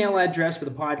email address for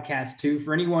the podcast too,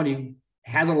 for anyone who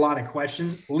has a lot of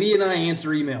questions. Lee and I answer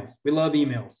emails. We love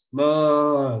emails.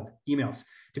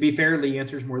 To be fair, Lee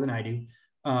answers more than I do,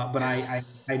 but I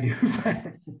do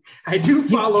I do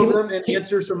follow them and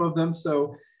answer some of them.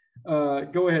 So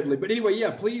Go ahead, Lee. But anyway,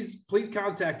 yeah, please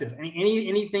contact us.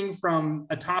 Anything from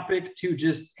a topic to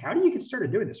just how do you get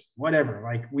started doing this? Whatever.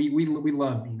 Like we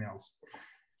love emails.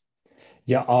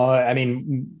 Yeah, I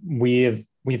mean,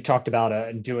 we've talked about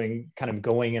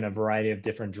going in a variety of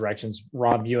different directions.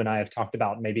 Rob, you and I have talked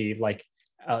about maybe like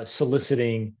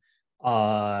soliciting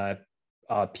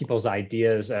people's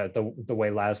ideas the way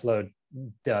Laszlo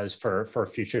does for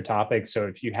future topics. So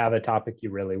if you have a topic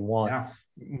you really want,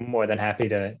 more than happy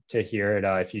to hear it.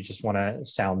 If you just want to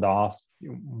sound off,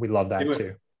 we love that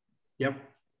too. Yep.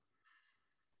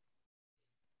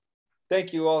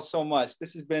 Thank you all so much.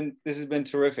 This has been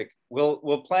terrific.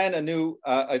 We'll plan a new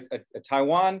a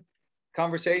Taiwan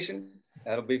conversation.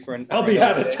 That'll be for I'll be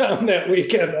out of town that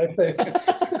weekend, I think.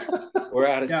 We're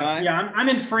out of time. Yeah, I'm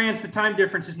in France. The time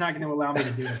difference is not going to allow me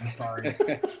to do it. I'm sorry.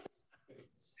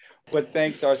 But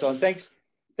thanks, Arsalan.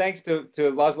 Thanks to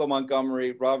Laszlo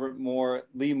Montgomery, Robert Moore,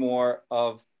 Lee Moore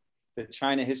of the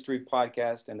China History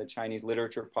Podcast and the Chinese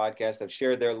Literature Podcast. I've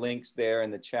shared their links there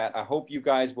in the chat. I hope you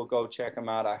guys will go check them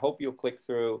out. I hope you'll click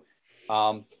through.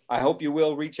 I hope you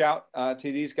will reach out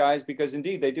to these guys because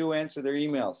indeed they do answer their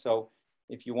emails. So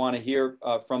if you want to hear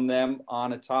from them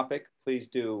on a topic, please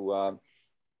do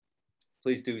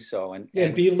so.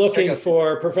 And be looking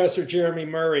for Professor Jeremy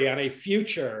Murray on a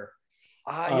future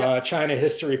China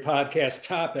History Podcast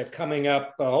topic coming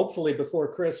up hopefully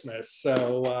before Christmas.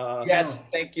 So yes,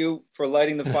 thank you for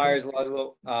lighting the fires,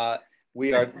 Laszlo.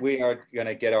 We are going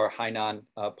to get our Hainan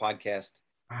podcast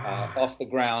off the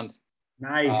ground.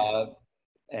 Nice.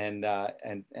 And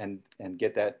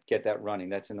get that running.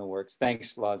 That's in the works.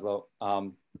 Thanks, Laszlo.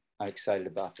 I'm excited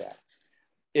about that.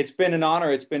 It's been an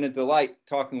honor. It's been a delight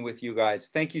talking with you guys.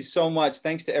 Thank you so much.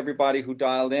 Thanks to everybody who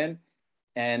dialed in,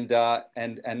 and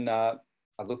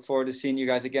I look forward to seeing you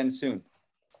guys again soon.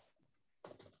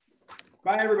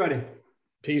 Bye, everybody.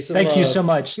 Peace and love. Thank you so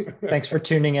much. Thanks for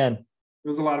tuning in. It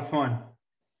was a lot of fun.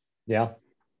 Yeah.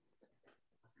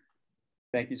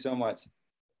 Thank you so much.